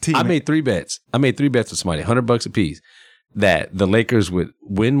 Lakers team? I made 3 bets. I made 3 bets with somebody, $100 a piece, that the Lakers would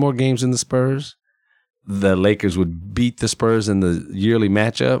win more games than the Spurs, the Lakers would beat the Spurs in the yearly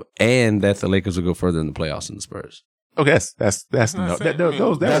matchup, and that the Lakers would go further in the playoffs than the Spurs. Okay, that's not saying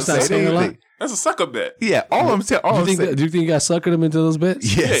a lot. That's a sucker bet. Yeah, all I'm saying. Do you think you got suckered him into those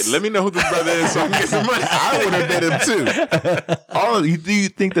bets? Yes. Hey, let me know who this brother is so I can get some money. I would have bet him too. Do you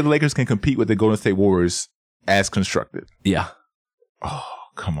think that the Lakers can compete with the Golden State Warriors as constructed? Yeah. Oh,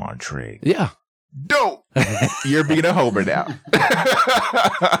 come on, Trey. Yeah. Don't. You're being a homer now.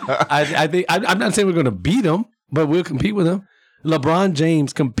 I think I'm not saying we're going to beat them, but we'll compete with them. LeBron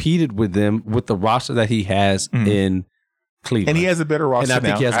James competed with them with the roster that he has in Cleveland, and he has a better roster. And I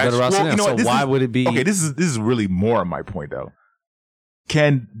think he has a better roster now. So why would it be? Okay, this is really more of my point though.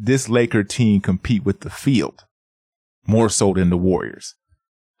 Can this Laker team compete with the field more so than the Warriors?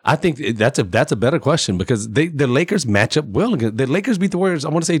 I think that's a better question because the Lakers match up well. The Lakers beat the Warriors, I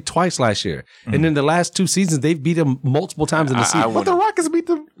want to say, twice last year. And in the last 2 seasons, they've beat them multiple times in the season. But the Rockets beat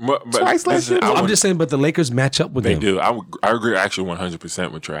them twice last year. I'm just saying, but the Lakers match up with them. They do. I agree actually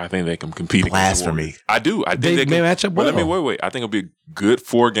 100% with Trey. I think they can compete against the Warriors. Blasphemy. I do. I think they can match up well. But let me wait. I think it'll be a good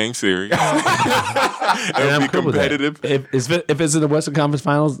 4-game series. It'll be competitive. If it's in the Western Conference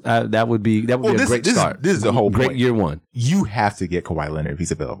Finals, that would be a great start. This is the whole great point. year one. You have to get Kawhi Leonard if he's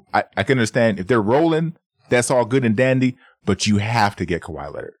available. I can understand if they're rolling, that's all good and dandy, but you have to get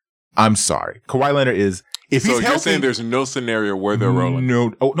Kawhi Leonard. I'm sorry. Kawhi Leonard is, if he's healthy. So you're saying there's no scenario where they're rolling?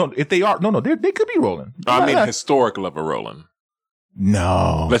 No. Oh, no. If they are, they could be rolling. I mean, historic level rolling.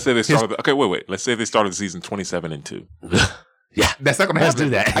 No. Let's say they started. Okay, wait. Let's say they started the season 27-2. Yeah, that's not going to happen. Let's do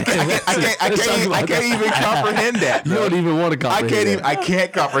that. I can't even comprehend that. You don't even want to comprehend that. I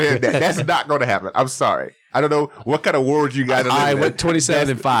can't comprehend that. That's not going to happen. I'm sorry. I don't know what kind of world you guys are living in. I went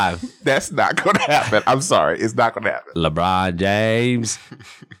 27-5. That's not going to happen. I'm sorry. It's not going to happen. LeBron James.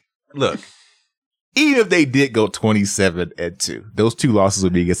 Look, even if they did go 27-2, those 2 losses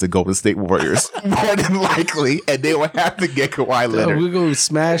would be against the Golden State Warriors more than likely, and they would have to get Kawhi Leonard. We're going to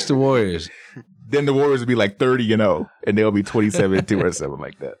smash the Warriors. Then the Warriors would be like 30-0, and they'll be 27-2 or something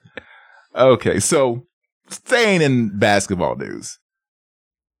like that. Okay, so staying in basketball news,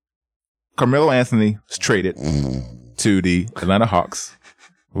 Carmelo Anthony was traded to the Atlanta Hawks.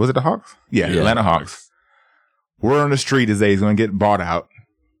 Was it the Hawks? Yeah, Atlanta Hawks. Word on the street is that he's going to get bought out,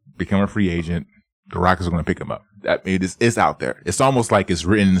 become a free agent. The Rockets are going to pick him up. I mean, it's out there. It's almost like it's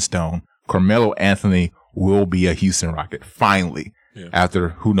written in stone. Carmelo Anthony will be a Houston Rocket, finally. Yeah. After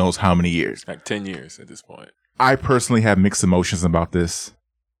who knows how many years. Like 10 years at this point. I personally have mixed emotions about this.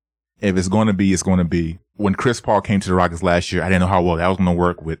 If it's going to be, it's going to be. When Chris Paul came to the Rockets last year, I didn't know how well that was going to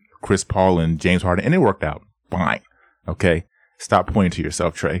work with Chris Paul and James Harden, and it worked out fine. Okay? Stop pointing to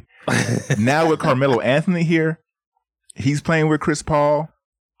yourself, Trey. Now with Carmelo Anthony here, he's playing with Chris Paul.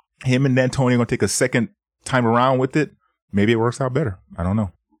 Him and D'Antoni are going to take a second time around with it. Maybe it works out better. I don't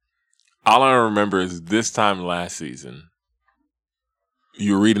know. All I remember is this time last season,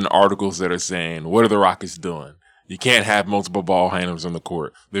 you're reading articles that are saying, what are the Rockets doing? You can't have multiple ball handlers on the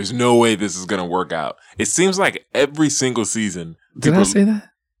court. There's no way this is going to work out. It seems like every single season. Did I say that?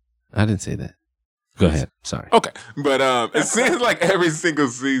 I didn't say that. Go ahead. Sorry. Okay. But it seems like every single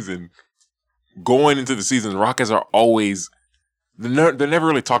season going into the season, the Rockets are always, they're never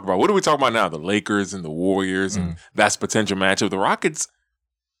really talked about. What are we talking about now? The Lakers and the Warriors and that's potential matchup. The Rockets,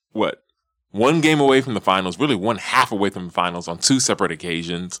 what? 1 game away from the finals, really 1/2 away from the finals on 2 separate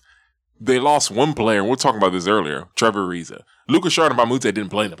occasions. They lost 1 player, and we were talking about this earlier, Trevor Ariza. Lucas Mbamute didn't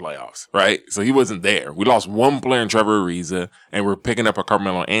play in the playoffs, right? So he wasn't there. We lost 1 player in Trevor Ariza, and we're picking up a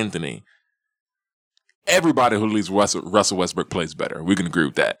Carmelo Anthony. Everybody who leaves Russell Westbrook plays better. We can agree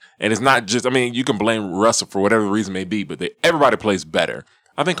with that. And it's not just, I mean, you can blame Russell for whatever the reason may be, but everybody plays better.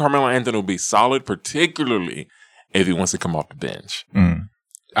 I think Carmelo Anthony will be solid, particularly if he wants to come off the bench.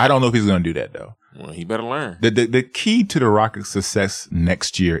 I don't know if he's going to do that, though. Well, he better learn. The key to the Rockets' success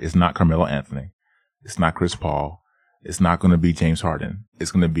next year is not Carmelo Anthony. It's not Chris Paul. It's not going to be James Harden. It's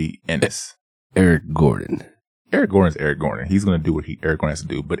going to be Ennis. Eric Gordon. Eric Gordon's Eric Gordon. He's going to do what Eric Gordon has to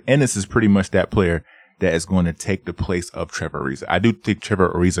do. But Ennis is pretty much that player that is going to take the place of Trevor Ariza. I do think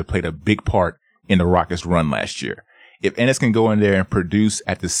Trevor Ariza played a big part in the Rockets' run last year. If Ennis can go in there and produce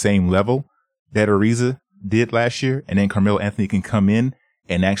at the same level that Ariza did last year, and then Carmelo Anthony can come in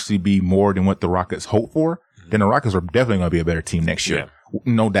and actually be more than what the Rockets hope for, then the Rockets are definitely going to be a better team next year. Yeah.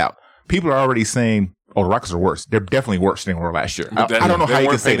 No doubt. People are already saying, oh, the Rockets are worse. They're definitely worse than they were last year. I don't know how you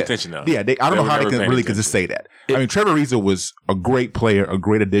can say that. Yeah, I don't know how they can really just say that. I mean, Trevor Ariza was a great player, a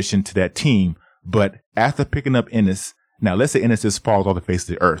great addition to that team, but after picking up Ennis, now let's say Ennis just falls off the face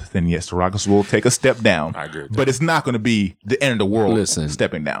of the earth, then yes, the Rockets will take a step down. I agree with that. But it's not going to be the end of the world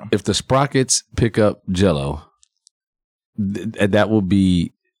stepping down. If the Sprockets pick up Jello, that will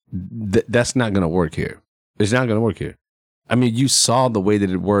be, that's not going to work here. It's not going to work here. I mean, you saw the way that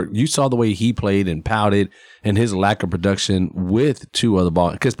it worked. You saw the way he played and pouted and his lack of production with 2 other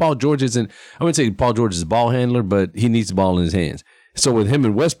ball. Because Paul George isn't, I wouldn't say Paul George is a ball handler, but he needs the ball in his hands. So with him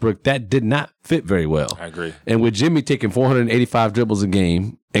and Westbrook, that did not fit very well. I agree. And with Jimmy taking 485 dribbles a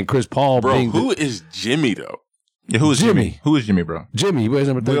game and Chris Paul who is Jimmy, though? Yeah, who is Jimmy? Jimmy. Who is Jimmy, bro? Jimmy, he wears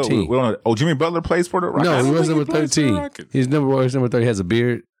number 13. We don't know. Oh, Jimmy Butler plays for the Rockets? No, he wears number plays for the 13. Rockets. His number 30. He has a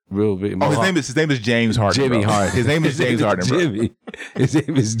beard, real big. Oh, his name is James Harden. Jimmy bro. Harden. His name is James Harden, bro. Jimmy. His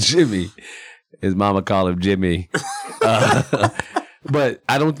name is Jimmy. His mama called him Jimmy. But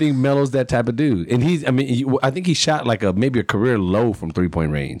I don't think Melo's that type of dude. And I think he shot like maybe a career low from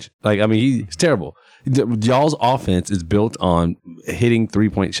 3-point range. Like, I mean, he's terrible. Y'all's offense is built on hitting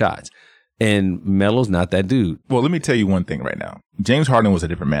 3-point shots. And Melo's not that dude. Well, let me tell you one thing right now. James Harden was a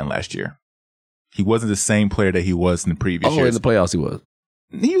different man last year. He wasn't the same player that he was in the previous years. In the playoffs he was.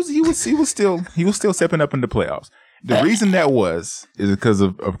 He was still stepping up in the playoffs. The reason that is because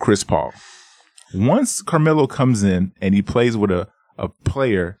of Chris Paul. Once Carmelo comes in and he plays with a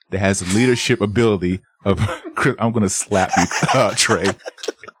player that has leadership ability of Chris, I'm going to slap you, Trey.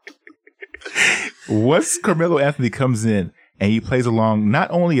 Once Carmelo Anthony comes in and he plays along not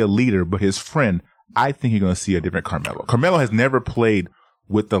only a leader, but his friend, I think you're going to see a different Carmelo. Carmelo has never played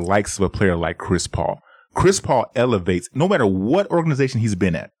with the likes of a player like Chris Paul. Chris Paul elevates, no matter what organization he's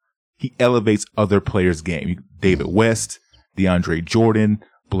been at, he elevates other players' game. David West, DeAndre Jordan,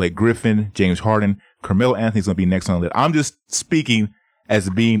 Blake Griffin, James Harden. Carmelo Anthony's going to be next on the list. I'm just speaking as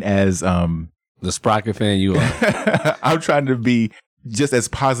being as the Sprocket fan you are. I'm trying to be just as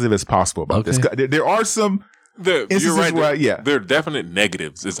positive as possible about this. There are some instances you're right, where, there are definite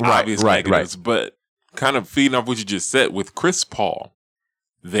negatives. It's Right, obvious right, negatives, but kind of feeding off what you just said with Chris Paul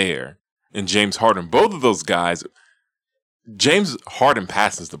there and James Harden, both of those guys, James Harden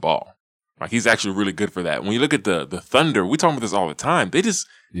passes the ball. Like, he's actually really good for that. When you look at the Thunder, we talk about this all the time. They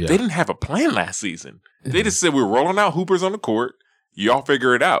didn't have a plan last season. They just said, we're rolling out hoopers on the court. Y'all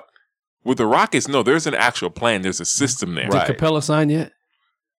figure it out. With the Rockets, no, there's an actual plan. There's a system there. Did Capella sign yet?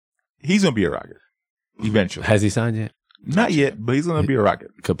 He's going to be a Rocket eventually. Has he signed yet? Not yet, but he's going to be a Rocket.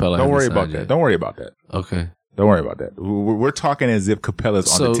 Capella. Don't worry about that. Don't worry about that. Okay. Don't worry about that. We're talking as if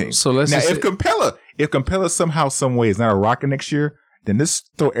Capella's on the team. So let's now, just if Capella somehow, some way is not a Rocket next year, then let's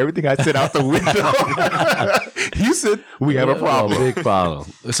throw everything I said out the window. Houston, we have a problem. Big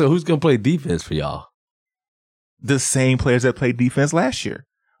problem. So who's going to play defense for y'all? The same players that played defense last year.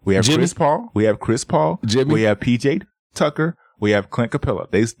 We have Jimmy? Chris Paul. Jimmy? We have PJ Tucker. We have Clint Capella.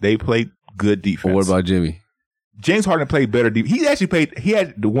 They played good defense. Or what about Jimmy? James Harden played better defense. He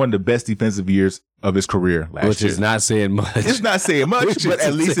had one of the best defensive years of his career last year. Which is not saying much. It's not saying much, but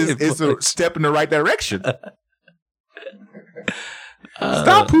at least it's a step in the right direction.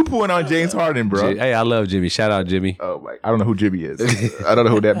 Stop poo-pooing on James Harden, bro. Hey, I love Jimmy. Shout out Jimmy. Oh my! I don't know who Jimmy is. I don't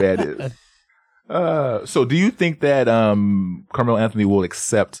know who that man is. So do you think that Carmelo Anthony will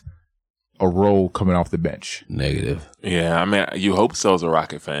accept a role coming off the bench? Negative. Yeah, I mean, you hope so as a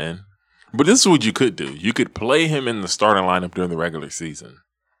Rocket fan. But this is what you could do. You could play him in the starting lineup during the regular season.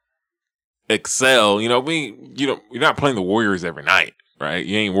 Excel, you're not playing the Warriors every night, right?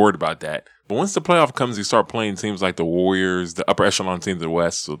 You ain't worried about that. But once the playoff comes, you start playing teams like the Warriors, the upper echelon teams of the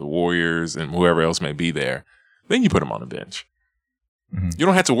West, so the Warriors and whoever else may be there. Then you put them on the bench. Mm-hmm. You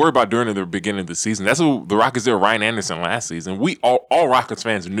don't have to worry about during the beginning of the season. That's what the Rockets did with Ryan Anderson last season. We all Rockets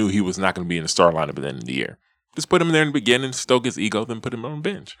fans knew he was not going to be in the starting lineup at the end of the year. Just put him in there in the beginning, stoke his ego, then put him on the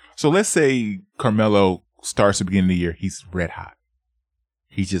bench. So let's say Carmelo starts at the beginning of the year. He's red hot.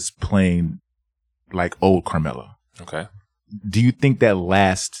 He's just playing like old Carmelo. Okay. Do you think that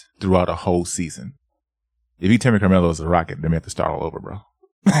lasts throughout a whole season? If you tell me Carmelo's a Rocket, then we have to start all over, bro.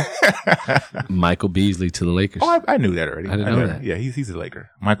 Michael Beasley to the Lakers. Oh, I knew that already. I didn't know that. Yeah, he's a Laker.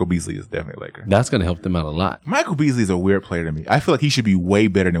 Michael Beasley is definitely a Laker. That's going to help them out a lot. Michael Beasley is a weird player to me. I feel like he should be way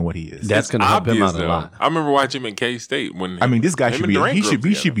better than what he is. That's going to help him out a lot. I remember watching him in K-State when this guy should be.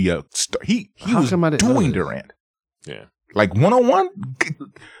 He should be a star. He was doing Durant. Yeah. Like 1-on-1,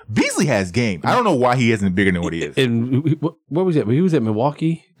 Beasley has game. I don't know why he isn't bigger than what he is. And what was it? He was at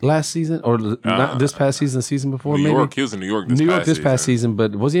Milwaukee last season, or not this past season, season before. New maybe York. He was in New York. This past season,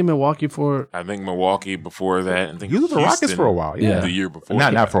 but was he in Milwaukee for? I think Milwaukee before that. I think he was with the Rockets for a while. Yeah, the year before.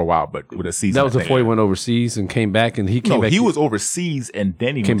 Not for a while, but with a season. That was before he went overseas and came back, and he came back. He was overseas and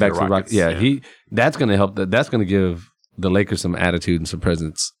then he came went back to the Rockets. Yeah, that's going to help. That's going to give the Lakers some attitude and some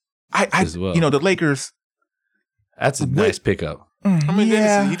presence as well. The Lakers. That's a nice pickup. I mean,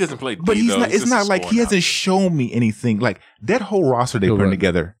 he doesn't play D, but it's not like he hasn't out. shown me anything. Like that whole roster they put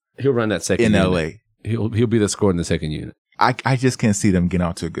together. He'll run that second in unit. LA. He'll be the scorer in the second unit. I just can't see them getting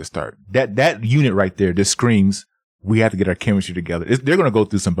out to a good start. That unit right there just screams we have to get our chemistry together. They're going to go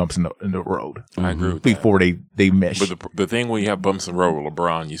through some bumps in the road. I agree with before they mesh. But the thing when you have bumps in the road with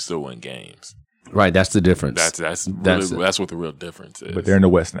LeBron, you still win games. Right, that's the difference. That's what the real difference is. But they're in the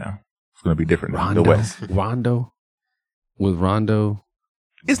West now. It's going to be different in the West. Rondo.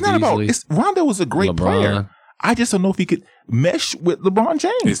 It's not Beasley, Rondo was a great player. I just don't know if he could mesh with LeBron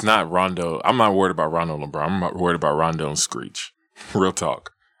James. It's not Rondo. I'm not worried about Rondo and LeBron. I'm not worried about Rondo and Screech. Real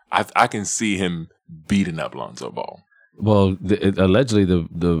talk. I can see him beating up Lonzo Ball. Well, allegedly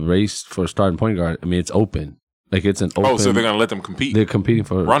the race for starting point guard, I mean, it's open. Like it's an open. Oh, so they're going to let them compete? They're competing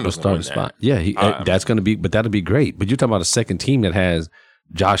for Rondo's a starting spot. Yeah, that's going to be, but that'll be great. But you're talking about a second team that has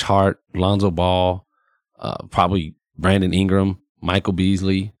Josh Hart, Lonzo Ball, probably Brandon Ingram, Michael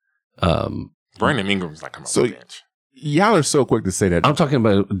Beasley. Brandon Ingram's not coming off So- the bench. Y'all are so quick to say that. I'm talking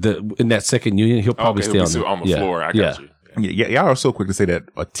about in that second unit. He'll probably Okay, stay on the floor. I got you. Y'all are so quick to say that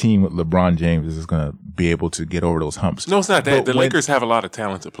a team with LeBron James is going to be able to get over those humps. No, it's not that. But The when- Lakers have a lot of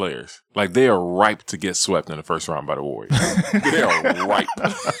talented players. Like, they are ripe to get swept in the first round by the Warriors. They are ripe.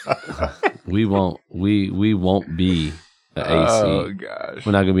 We won't be an AC. Oh, gosh.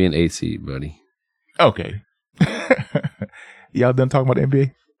 We're not gonna be an AC, buddy. Okay. Y'all done talking about the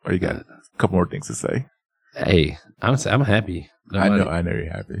NBA? Or you got a couple more things to say? Hey, I'm happy. I know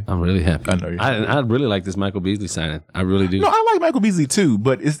you're happy. I'm really happy. I know you're happy. I really like this Michael Beasley signing. I really do. No, I like Michael Beasley too,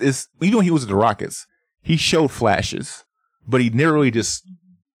 but it's even when he was at the Rockets, he showed flashes, but he never really just.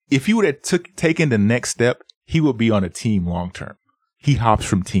 If he would have taken the next step, he would be on a team long term. He hops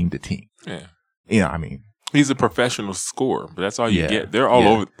from team to team. Yeah. You know, I mean, He's a professional scorer, but that's all you Yeah. get. They're all Yeah.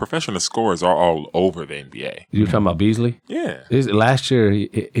 over. Professional scorers are all over the NBA. You talking about Beasley? Yeah. Last year,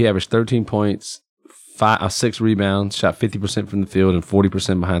 he averaged 13 points, 6 rebounds, shot 50% from the field, and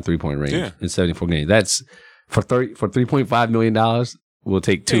 40% behind 3-point range in 74 games. That's for $3.5 million. We'll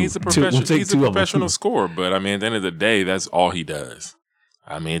take two. Yeah, he's a professional scorer, but I mean, at the end of the day, that's all he does.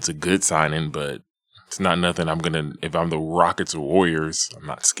 I mean, it's a good signing, but it's not nothing if I'm the Rockets or Warriors, I'm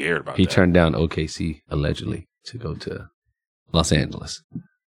not scared about He that. turned down OKC, allegedly, to go to Los Angeles.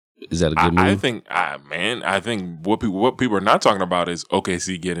 Is that a good move? I think what people are not talking about is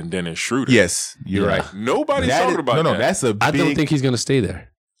OKC getting Dennis Schroeder. yes, you're Yeah. right. Nobody's talking about that. No, that's a big. I don't think he's going to stay there.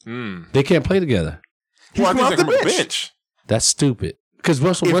 They can't play together. he's Well, I coming think off they're the coming bench. bench. That's stupid. Because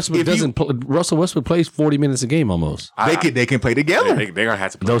Russell If Westbrook you- doesn't. Russell Westbrook plays 40 minutes a game almost. They can play together. They're going to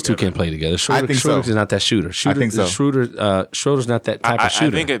have to play Those two together. can't play together. I think so. Schroeder's not that shooter. think so. Schroeder's not that type I of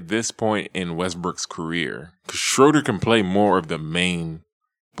shooter. think at this point in Westbrook's career, because Schroeder can play more of the main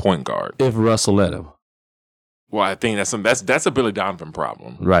point guard. if Russell let him, Well, I think that's a Billy Donovan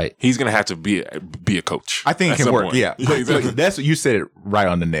problem. right? He's going to have to be a coach. I think at it can some work. point. Yeah, but that's you said it right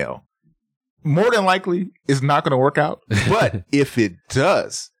on the nail. More than likely, it's not going to work out. But if it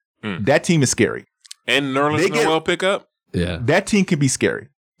does, that team is scary. And Nerlens They get- Noel pick up. Yeah. That team can be scary.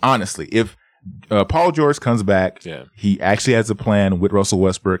 Honestly, if Paul George comes back, Yeah. he actually has a plan with Russell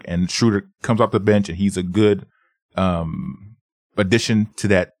Westbrook, and Schroeder comes off the bench, and he's a good addition to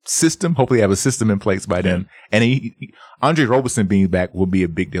that system. Hopefully, have a system in place by then. And Andre Roberson being back will be a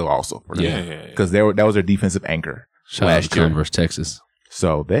big deal also for them. Yeah. Because that was their defensive anchor Shout out last to year. Clemson versus Texas.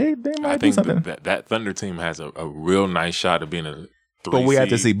 So they I might do think something. that Thunder team has a real nice shot of being a 3 But we have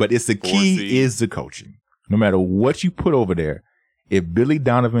to seed. see. But it's the 4 key seed. is the coaching. No matter what you put over there, if Billy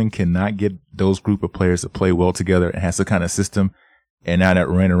Donovan cannot get those group of players to play well together and has some kind of system, and now they're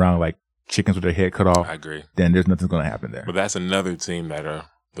running around like chickens with their head cut off, I agree. then there's nothing going to happen there. But that's another team that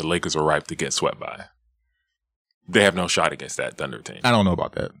the Lakers are ripe to get swept by. They have no shot against that Thunder team. I don't know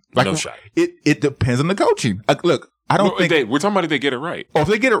about that. No shot. It depends on the coaching. Look, I don't think. we're talking about if they get it right. If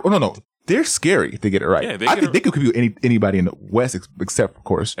they get it, no, they're scary if they get it right. Yeah, I think they could compete with anybody in the West except, of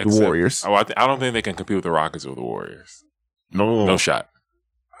course, the Warriors. I don't think they can compete with the Rockets or the Warriors. No, No shot.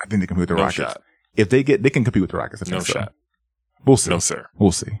 I think they can compete with the No Rockets. shot. If they can compete with the Rockets. I think No so. shot. We'll see. No, sir.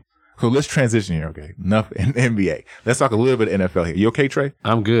 We'll see. So let's transition here, okay? Enough in NBA. Let's talk a little bit of NFL here. You okay, Trey?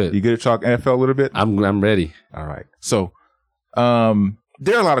 I'm good. You good to talk NFL a little bit? I'm ready. All right. So, there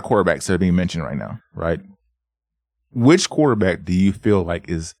are a lot of quarterbacks that are being mentioned right now, right? Which quarterback do you feel like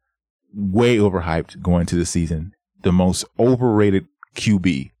is way overhyped going into the season? The most overrated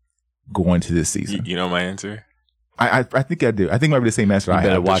QB going to this season? You know my answer? I think I do. I think it might be the same answer I better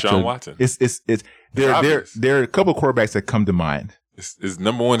have. watch Deshaun it. Watson. There are a couple of quarterbacks that come to mind. It's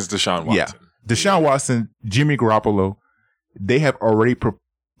number one is Deshaun Watson. Yeah. Deshaun Watson, Jimmy Garoppolo, they have already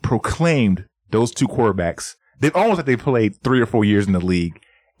proclaimed those two quarterbacks. They've almost like they played 3 or 4 years in the league,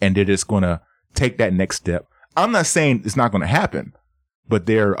 and they're just going to take that next step. I'm not saying it's not going to happen, but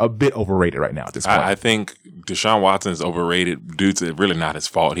they're a bit overrated right now at this point. I think Deshaun Watson is overrated due to really not his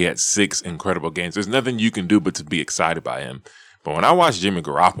fault. He had 6 incredible games. There's nothing you can do but to be excited by him. But when I watched Jimmy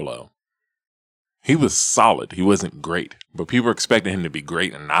Garoppolo, he was solid. He wasn't great, but people were expecting him to be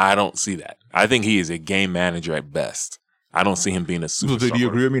great, and I don't see that. I think he is a game manager at best. I don't see him being a superstar. So do you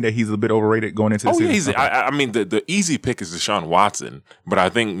agree with me that he's a bit overrated going into the season? Yeah, I mean, the easy pick is Deshaun Watson, but I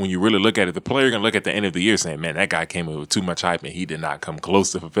think when you really look at it, the player you're going to look at the end of the year saying, man, that guy came in with too much hype and he did not come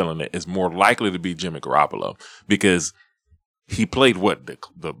close to fulfilling it, is more likely to be Jimmy Garoppolo, because he played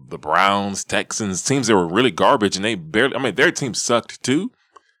the Browns, Texans, teams that were really garbage, and they barely, I mean, their team sucked too,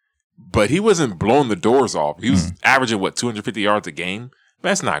 but he wasn't blowing the doors off. He was averaging 250 yards a game.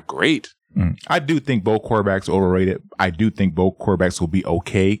 That's not great. I do think both quarterbacks are overrated. I do think both quarterbacks will be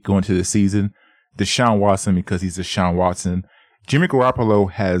okay going to the season. Deshaun Watson, because he's Deshaun Watson. Jimmy Garoppolo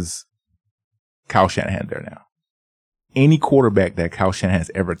has Kyle Shanahan there now. Any quarterback that Kyle Shanahan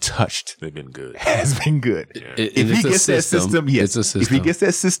has ever touched, they've been good. Has been good. Yeah. If he gets that system, yes. If he gets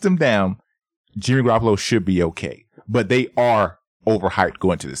that system down, Jimmy Garoppolo should be okay. But they are overhyped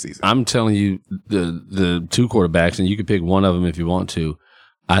going to the season. I'm telling you, the two quarterbacks, and you can pick one of them if you want to.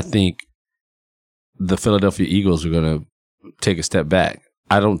 I think the Philadelphia Eagles are going to take a step back.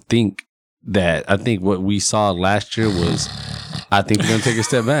 I think what we saw last year was, I think they're going to take a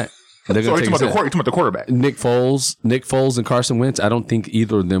step back. They're so you're talking about the quarterback. Nick Foles and Carson Wentz, I don't think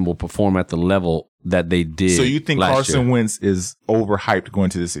either of them will perform at the level that they did. So you think Carson Wentz is overhyped going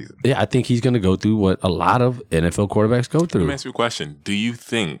to the season? Yeah, I think he's going to go through what a lot of NFL quarterbacks go through. Let me ask you a question. Do you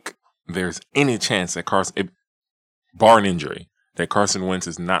think there's any chance that bar an injury, that Carson Wentz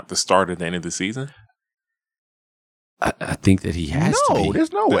is not the starter at the end of the season? I think that he has to be. No,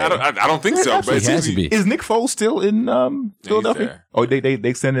 there's no way. I don't think so. But he has to be. Is Nick Foles still in Philadelphia? Oh, they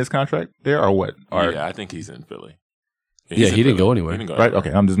extended his contract there or what? Yeah, I think he's in Philly. He didn't go anywhere. Right? Okay,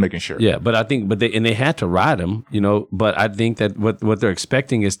 I'm just making sure. Yeah, but I think, they had to ride him, But I think that what they're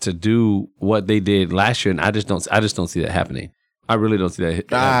expecting is to do what they did last year, and I just don't see that happening. I really don't see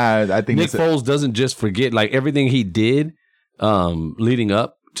that. I think Nick Foles doesn't just forget everything he did leading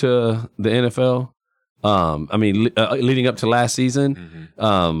up to the NFL. Leading up to last season.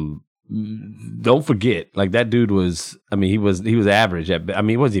 Don't forget, that dude was. He was average.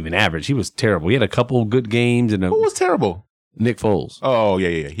 He wasn't even average. He was terrible. He had a couple good games and who was terrible? Nick Foles. Oh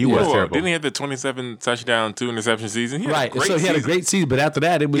yeah. He was terrible. Didn't he have the 27 touchdown, 2 interception season? Right. So he had a great season, but after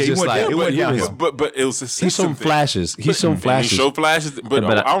that, it was just but it was a system. He's showing flashes. He showed flashes. But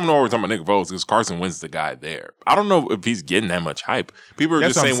I don't know if we're talking about Nick Foles because Carson Wentz the guy there. I don't know if he's getting that much hype. People are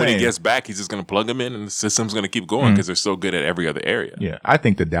just saying when he gets back, he's just going to plug him in and the system's going to keep going because they're so good at every other area. Yeah, I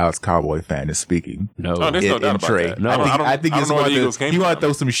think the Dallas Cowboy fan is speaking. No, there's no doubt about that. No, I think you want to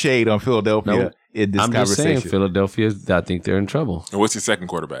throw some shade on Philadelphia in this conversation. I'm just saying, Philadelphia, I think they're in trouble. And what's your second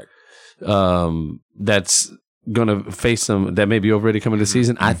quarterback? That's going to face them that may be overrated coming to the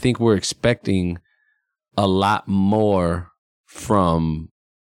season. I think we're expecting a lot more from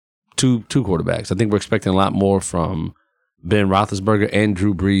two quarterbacks. I think we're expecting a lot more from Ben Roethlisberger and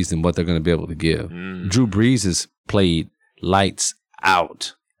Drew Brees than what they're going to be able to give. Drew Brees has played lights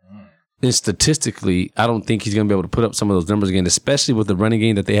out. And statistically, I don't think he's going to be able to put up some of those numbers again, especially with the running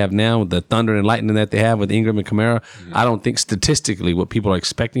game that they have now, with the thunder and lightning that they have with Ingram and Kamara. I don't think statistically what people are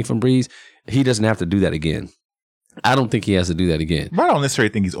expecting from Brees, he doesn't have to do that again. I don't think he has to do that again. But I don't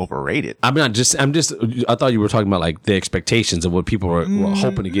necessarily think he's overrated. I thought you were talking about the expectations of what people were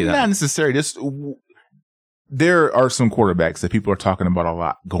hoping to get out. Not necessarily. There are some quarterbacks that people are talking about a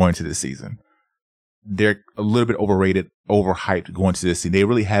lot going to this season. They're a little bit overrated, overhyped going to this season. They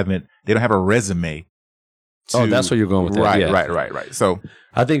don't have a resume. That's where you're going with that. Right. So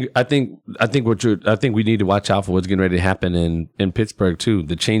I think we need to watch out for what's getting ready to happen in Pittsburgh too.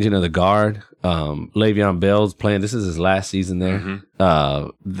 The changing of the guard. Le'Veon Bell's playing. This is his last season there.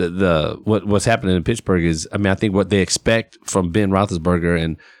 What's happening in Pittsburgh is, I think what they expect from Ben Roethlisberger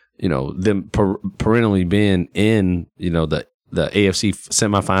and them perennially being in the AFC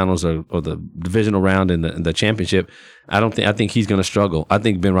semifinals or the divisional round and the championship. I think he's going to struggle. I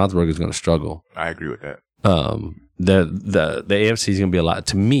think Ben Roethlisberger is going to struggle. I agree with that. The AFC is going to be a lot,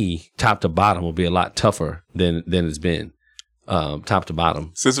 to me, top to bottom will be a lot tougher than it's been, top to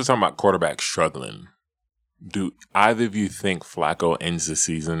bottom. Since we're talking about quarterbacks struggling, do either of you think Flacco ends the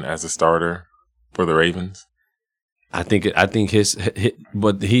season as a starter for the Ravens? I think his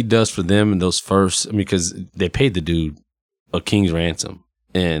what he does for them in those first, because they paid the dude a king's ransom,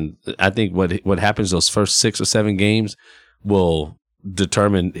 and I think what happens those first 6 or 7 games will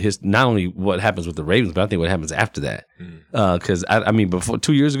determine not only what happens with the Ravens, but I think what happens after that. Because before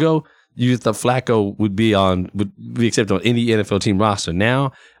 2 years ago, you thought Flacco would be accepted on any NFL team roster.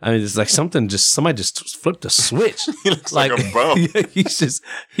 Now, it's like somebody just flipped a switch. He looks like a bum.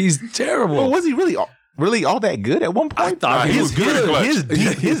 He's terrible. Well, was he really all that good at one point? I thought he was good.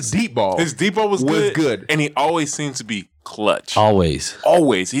 His deep ball. His deep ball was good. And he always seemed to be clutch. Always.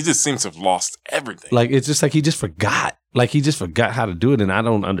 He just seems to have lost everything. Like, it's just like he just forgot. Like, he just forgot how to do it, and I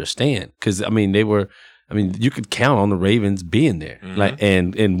don't understand. Because, I mean, you could count on the Ravens being there, like,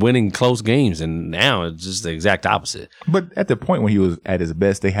 and winning close games, and now it's just the exact opposite. But at the point when he was at his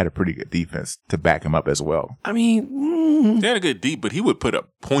best, they had a pretty good defense to back him up as well. I mean, they had a good deep, but he would put up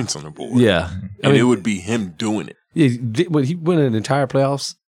points on the board. yeah. And it would be him doing it. Yeah, when he went an entire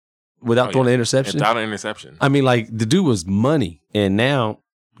playoffs without throwing an interception. Without an interception. I mean, like, the dude was money, and now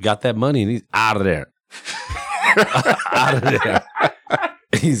got that money, and he's out of there. Out of there.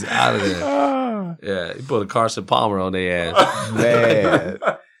 He's out of there. Yeah, he put a Carson Palmer on their ass. Man.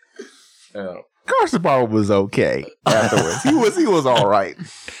 Carson Palmer was okay afterwards. He was all right.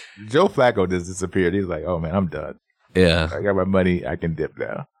 Joe Flacco just disappeared. He was like, oh, man, I'm done. Yeah. I got my money. I can dip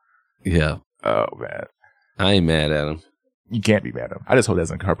now. Yeah. Oh, man. I ain't mad at him. You can't be mad at him. I just hope that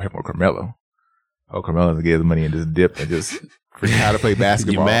doesn't happen with Carmelo. Oh, Carmelo doesn't get his money and just dip and just forget how to play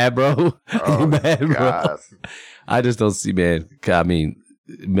basketball. You mad, bro? Oh, you mad, bro? God. I just don't see, man. I mean,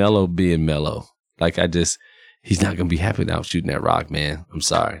 Melo being Melo. Like, he's not going to be happy now shooting that rock, man. I'm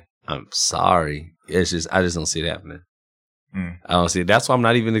sorry. It's just, I just don't see it happening. I don't see it. That's why I'm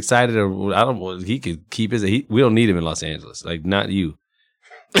not even excited. He could keep we don't need him in Los Angeles. Like, not you.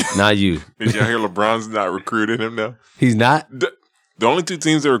 Not you. Did y'all hear LeBron's not recruiting him now? He's not? The only two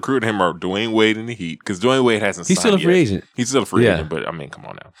teams that recruit him are Dwayne Wade and the Heat, because Dwayne Wade hasn't He's signed still a free agent. He's still a free agent, but I mean, come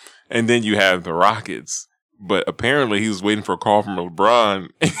on now. And then you have the Rockets, but apparently he was waiting for a call from LeBron,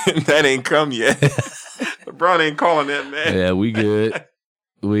 and that ain't come yet. LeBron ain't calling that man. Yeah, we good.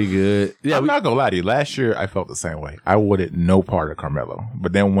 We good. Yeah, I'm not going to lie to you. Last year, I felt the same way. I wanted no part of Carmelo.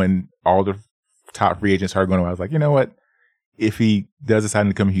 But then when all the top free agents started going away, I was like, you know what? If he does decide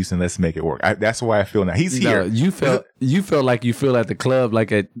to come to Houston, let's make it work. That's the way I feel now. He's here. You felt like you feel at the club,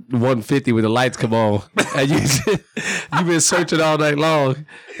 like at 150 when the lights come on, and you've been searching all night long,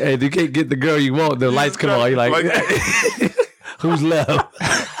 and you can't get the girl you want. The lights come on. You're like who's left?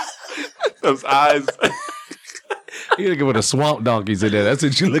 Those eyes. You're looking for the swamp donkeys in there. That's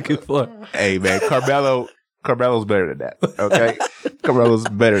what you're looking for. Hey man, Carmelo's better than that. Okay, Carmelo's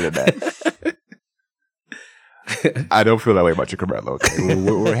better than that. I don't feel that way about you, Carmelo. Okay?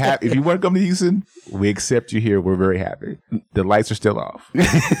 We're happy. If you want to come to Houston, we accept you here. We're very happy. The lights are still off.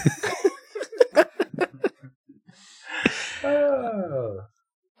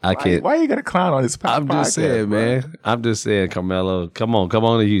 I can't. Why you got to clown on this podcast? I'm just saying, man. I'm just saying, Carmelo, come on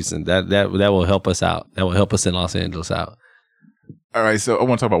to Houston. That will help us out. That will help us in Los Angeles out. All right, so I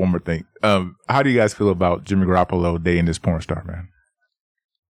want to talk about one more thing. How do you guys feel about Jimmy Garoppolo dating this porn star, man?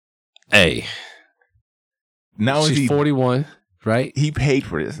 Hey. Now she's 41, right? He paid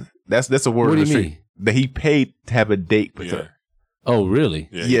for this. That's a word. What do you mean? That he paid to have a date with her. Oh, really?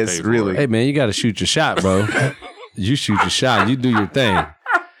 Yeah, yes, really. Hey, man, you got to shoot your shot, bro. You shoot your shot. You do your thing.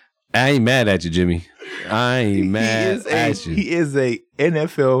 I ain't mad at you, Jimmy. I ain't mad at you. He is a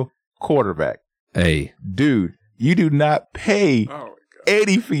NFL quarterback. Hey. Dude, you do not pay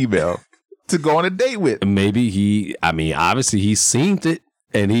any female to go on a date with. Maybe obviously he's seen it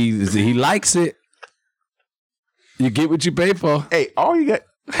and he likes it. You get what you pay for. Hey, all he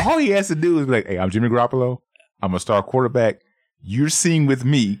has to do is be like, hey, I'm Jimmy Garoppolo. I'm a star quarterback. You're seeing with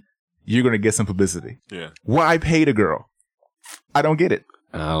me. You're going to get some publicity. Yeah. Why pay the girl? I don't get it.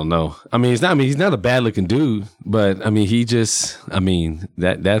 I don't know. He's not a bad looking dude, but that's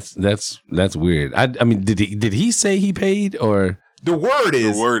weird. Did he say he paid or the word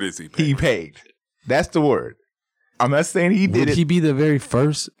is he paid. He paid. That's the word. I'm not saying he did it. Would he be the very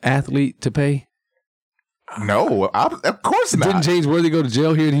first athlete to pay? No, of course not. Didn't James Worthy go to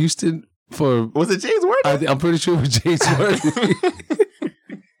jail here in Houston for? Was it James Worthy? I'm pretty sure it was James Worthy.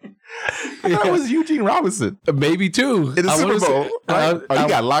 I thought it was Eugene Robinson. Maybe too. In the Super Bowl. He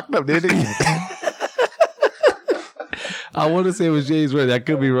got locked up, didn't he? I want to say it was James Worthy. I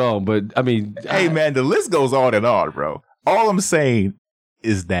could be wrong, but hey man, the list goes on and on, bro. All I'm saying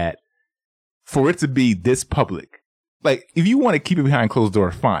is that for it to be this public, like if you want to keep it behind closed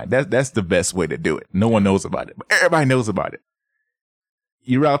doors, fine. That's the best way to do it. No one knows about it, but everybody knows about it.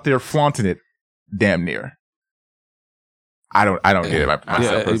 You're out there flaunting it, damn near. I don't get it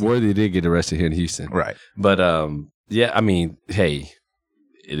myself. Yeah, Worthy did get arrested here in Houston, right? But hey,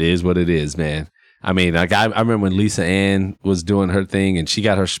 it is what it is, man. I remember when Lisa Ann was doing her thing, and she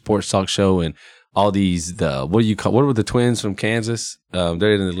got her sports talk show, and all these what were the twins from Kansas?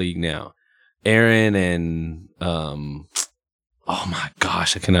 They're in the league now. Aaron and oh my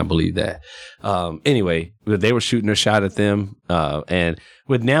gosh, I cannot believe that. Anyway, they were shooting their shot at them, and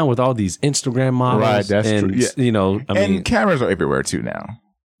with all these Instagram models, right? That's true. Yeah. And cameras are everywhere too now.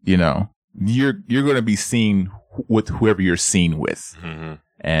 You're going to be seeing with whoever you're seen with. Mm-hmm.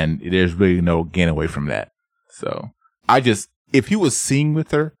 And there's really no getting away from that. So if he was seen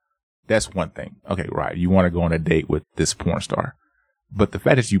with her, that's one thing. Okay, right. You want to go on a date with this porn star. But the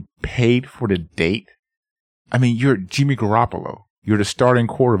fact that you paid for the date, I mean, you're Jimmy Garoppolo. You're the starting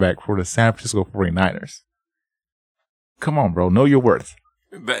quarterback for the San Francisco 49ers. Come on, bro. Know your worth.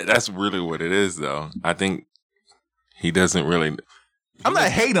 That's really what it is, though. I think he doesn't really. I'm not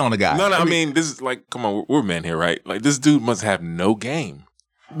hating on the guy. No, I mean, this is like, come on, we're men here, right? Like, this dude must have no game.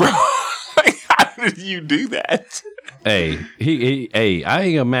 Bro, like, how did you do that? Hey, I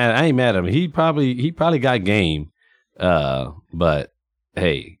ain't mad at him. He probably got game. But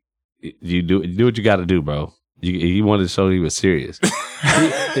hey, you do what you got to do, bro. He wanted to show he was serious.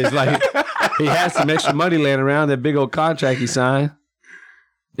 It's like he had some extra money laying around, that big old contract he signed.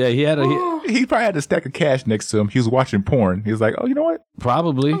 Yeah, he probably had a stack of cash next to him. He was watching porn. He was like, "Oh, you know what?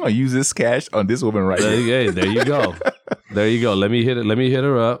 Probably I'm gonna use this cash on this woman right here." There you go. There you go. Let me hit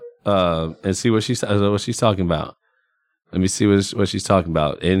her up and see what she's talking about. Let me see what she's talking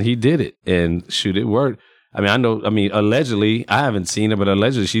about. And he did it. And shoot, it worked. Allegedly, I haven't seen it, but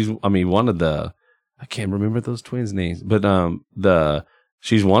allegedly she's one of the, I can't remember those twins' names, but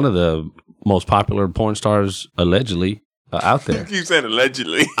she's one of the most popular porn stars allegedly out there. You said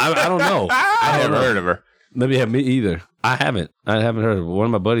allegedly. I don't know. I haven't heard of her. Maybe me either. I haven't heard of her. One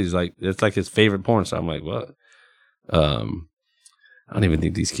of my buddies, like, it's like his favorite porn star. I'm like, what? I don't even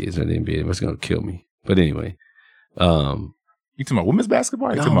think these kids are in the NBA. It's going to kill me. But anyway. You talking about women's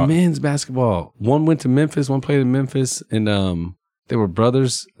basketball? No, men's basketball. One went to Memphis. One played in Memphis. And they were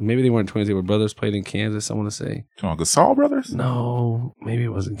brothers. Maybe they weren't twins. They were brothers. Played in Kansas, I want to say. Gasol brothers? No. Maybe it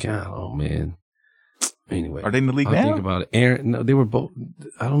wasn't Kansas. Oh, man. Anyway. Are they in the league I'll now? think about it. Aaron, no, they were both.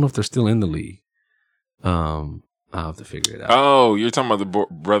 I don't know if they're still in the league. I'll have to figure it out. Oh, you're talking about the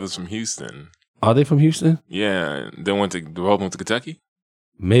brothers from Houston. Are they from Houston? Yeah. They both went to Kentucky?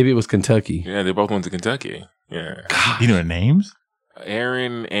 Maybe it was Kentucky. Yeah, they both went to Kentucky. Yeah. You know the names?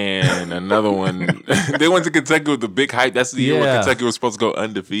 Aaron and another one. They went to Kentucky with the big hype. That's the year where Kentucky was supposed to go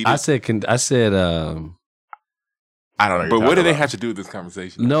undefeated. I said. I don't know. But what do they have to do with this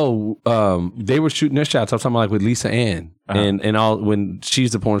conversation? No, they were shooting their shots. I'm talking about like with Lisa Ann and all, when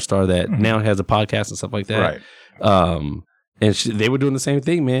she's the porn star that now has a podcast and stuff like that. Right. And they were doing the same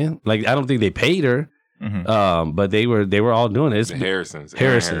thing, man. Like, I don't think they paid her. Mm-hmm. But they were all doing it. The Harrisons.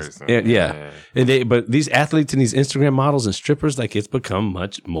 Yeah. And but these athletes and these Instagram models and strippers, like, it's become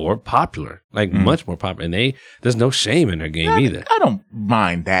much more popular. Like, much more popular. And there's no shame in their game either. I don't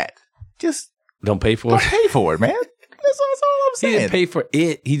mind that. Just don't pay for don't it. pay for it, man. That's all I'm saying. He didn't pay for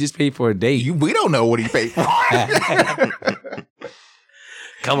it. He just paid for a date. We don't know what he paid for.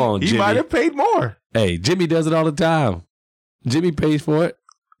 Come on, Jimmy. He might have paid more. Hey, Jimmy does it all the time. Jimmy pays for it.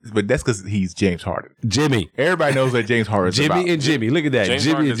 But that's because he's James Harden. Jimmy. Everybody knows what James Harden is Jimmy about. and Jimmy. Look at that. James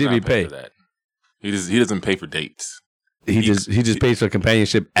Jimmy Harden and Jimmy does not pay. for that. He doesn't pay for dates. He just pays for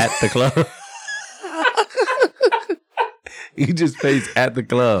companionship at the club. He just pays at the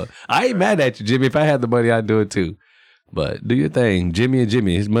club. I ain't mad at you, Jimmy. If I had the money, I'd do it too. But do your thing. Jimmy and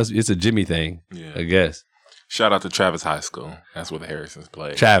Jimmy. It's a Jimmy thing, I guess. Shout out to Travis High School. That's where the Harrisons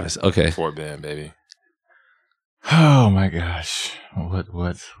play. Travis, okay. Fort Bend, baby. Oh my gosh. What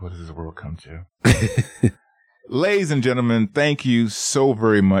does this world come to? Ladies and gentlemen, thank you so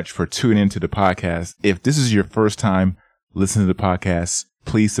very much for tuning into the podcast. If this is your first time listening to the podcast,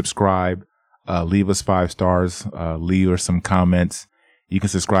 please subscribe. Leave us 5 stars. Leave us some comments. You can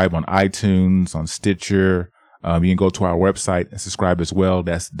subscribe on iTunes, on Stitcher. You can go to our website and subscribe as well.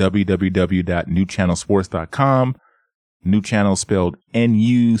 That's www.newchannelsports.com. New Channel spelled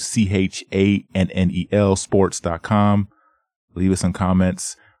NUCHANNEL sports.com. Leave us some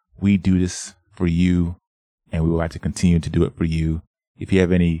comments. We do this for you, and we would like to continue to do it for you. If you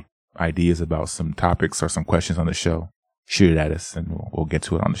have any ideas about some topics or some questions on the show, shoot it at us, and we'll get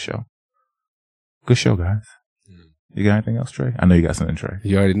to it on the show. Good show, guys. You got anything else, Trey? I know you got something, Trey.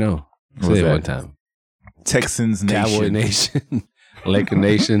 You already know. Say it one time. Texans Nation. Cowboy Nation. Laker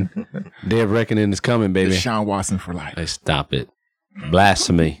Nation. Day of reckoning is coming, baby. Deshaun Watson for life. Hey, stop it.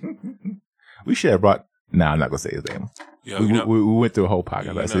 Blasphemy. We should have brought... I'm not going to say his name. Yo, we went through a whole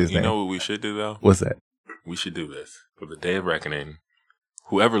podcast. Let's say his name. You know what we should do, though? What's that? We should do this. For the Day of Reckoning,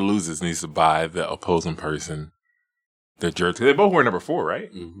 whoever loses needs to buy the opposing person their jersey. They both wear number 4,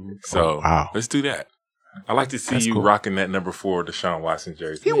 right? Mm-hmm. So let's do that. I like to see you rocking that number 4 Deshaun Watson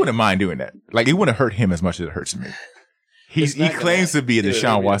jersey. He wouldn't mind doing that. Like, it wouldn't hurt him as much as it hurts me. He claims to be a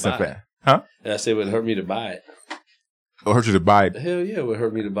Deshaun Watson fan. Huh? And I said it would hurt me to buy it. Or hurt you to buy it? Hell yeah, it would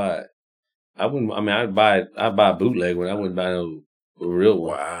hurt me to buy it. I wouldn't. I mean, I'd buy a bootleg one. I wouldn't buy no real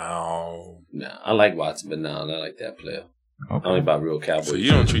one. Wow. Nah, I like Watson, but no, not like that player. Okay. Only about real Cowboys. So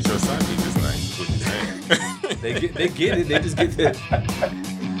you don't treat your side defense nice. Is what you're saying. They get it. They just get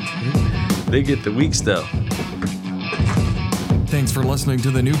they get the weak stuff. Thanks for listening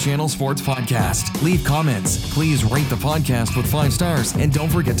to the New Channel Sports Podcast. Leave comments. Please rate the podcast with 5 stars and don't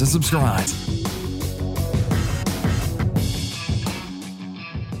forget to subscribe.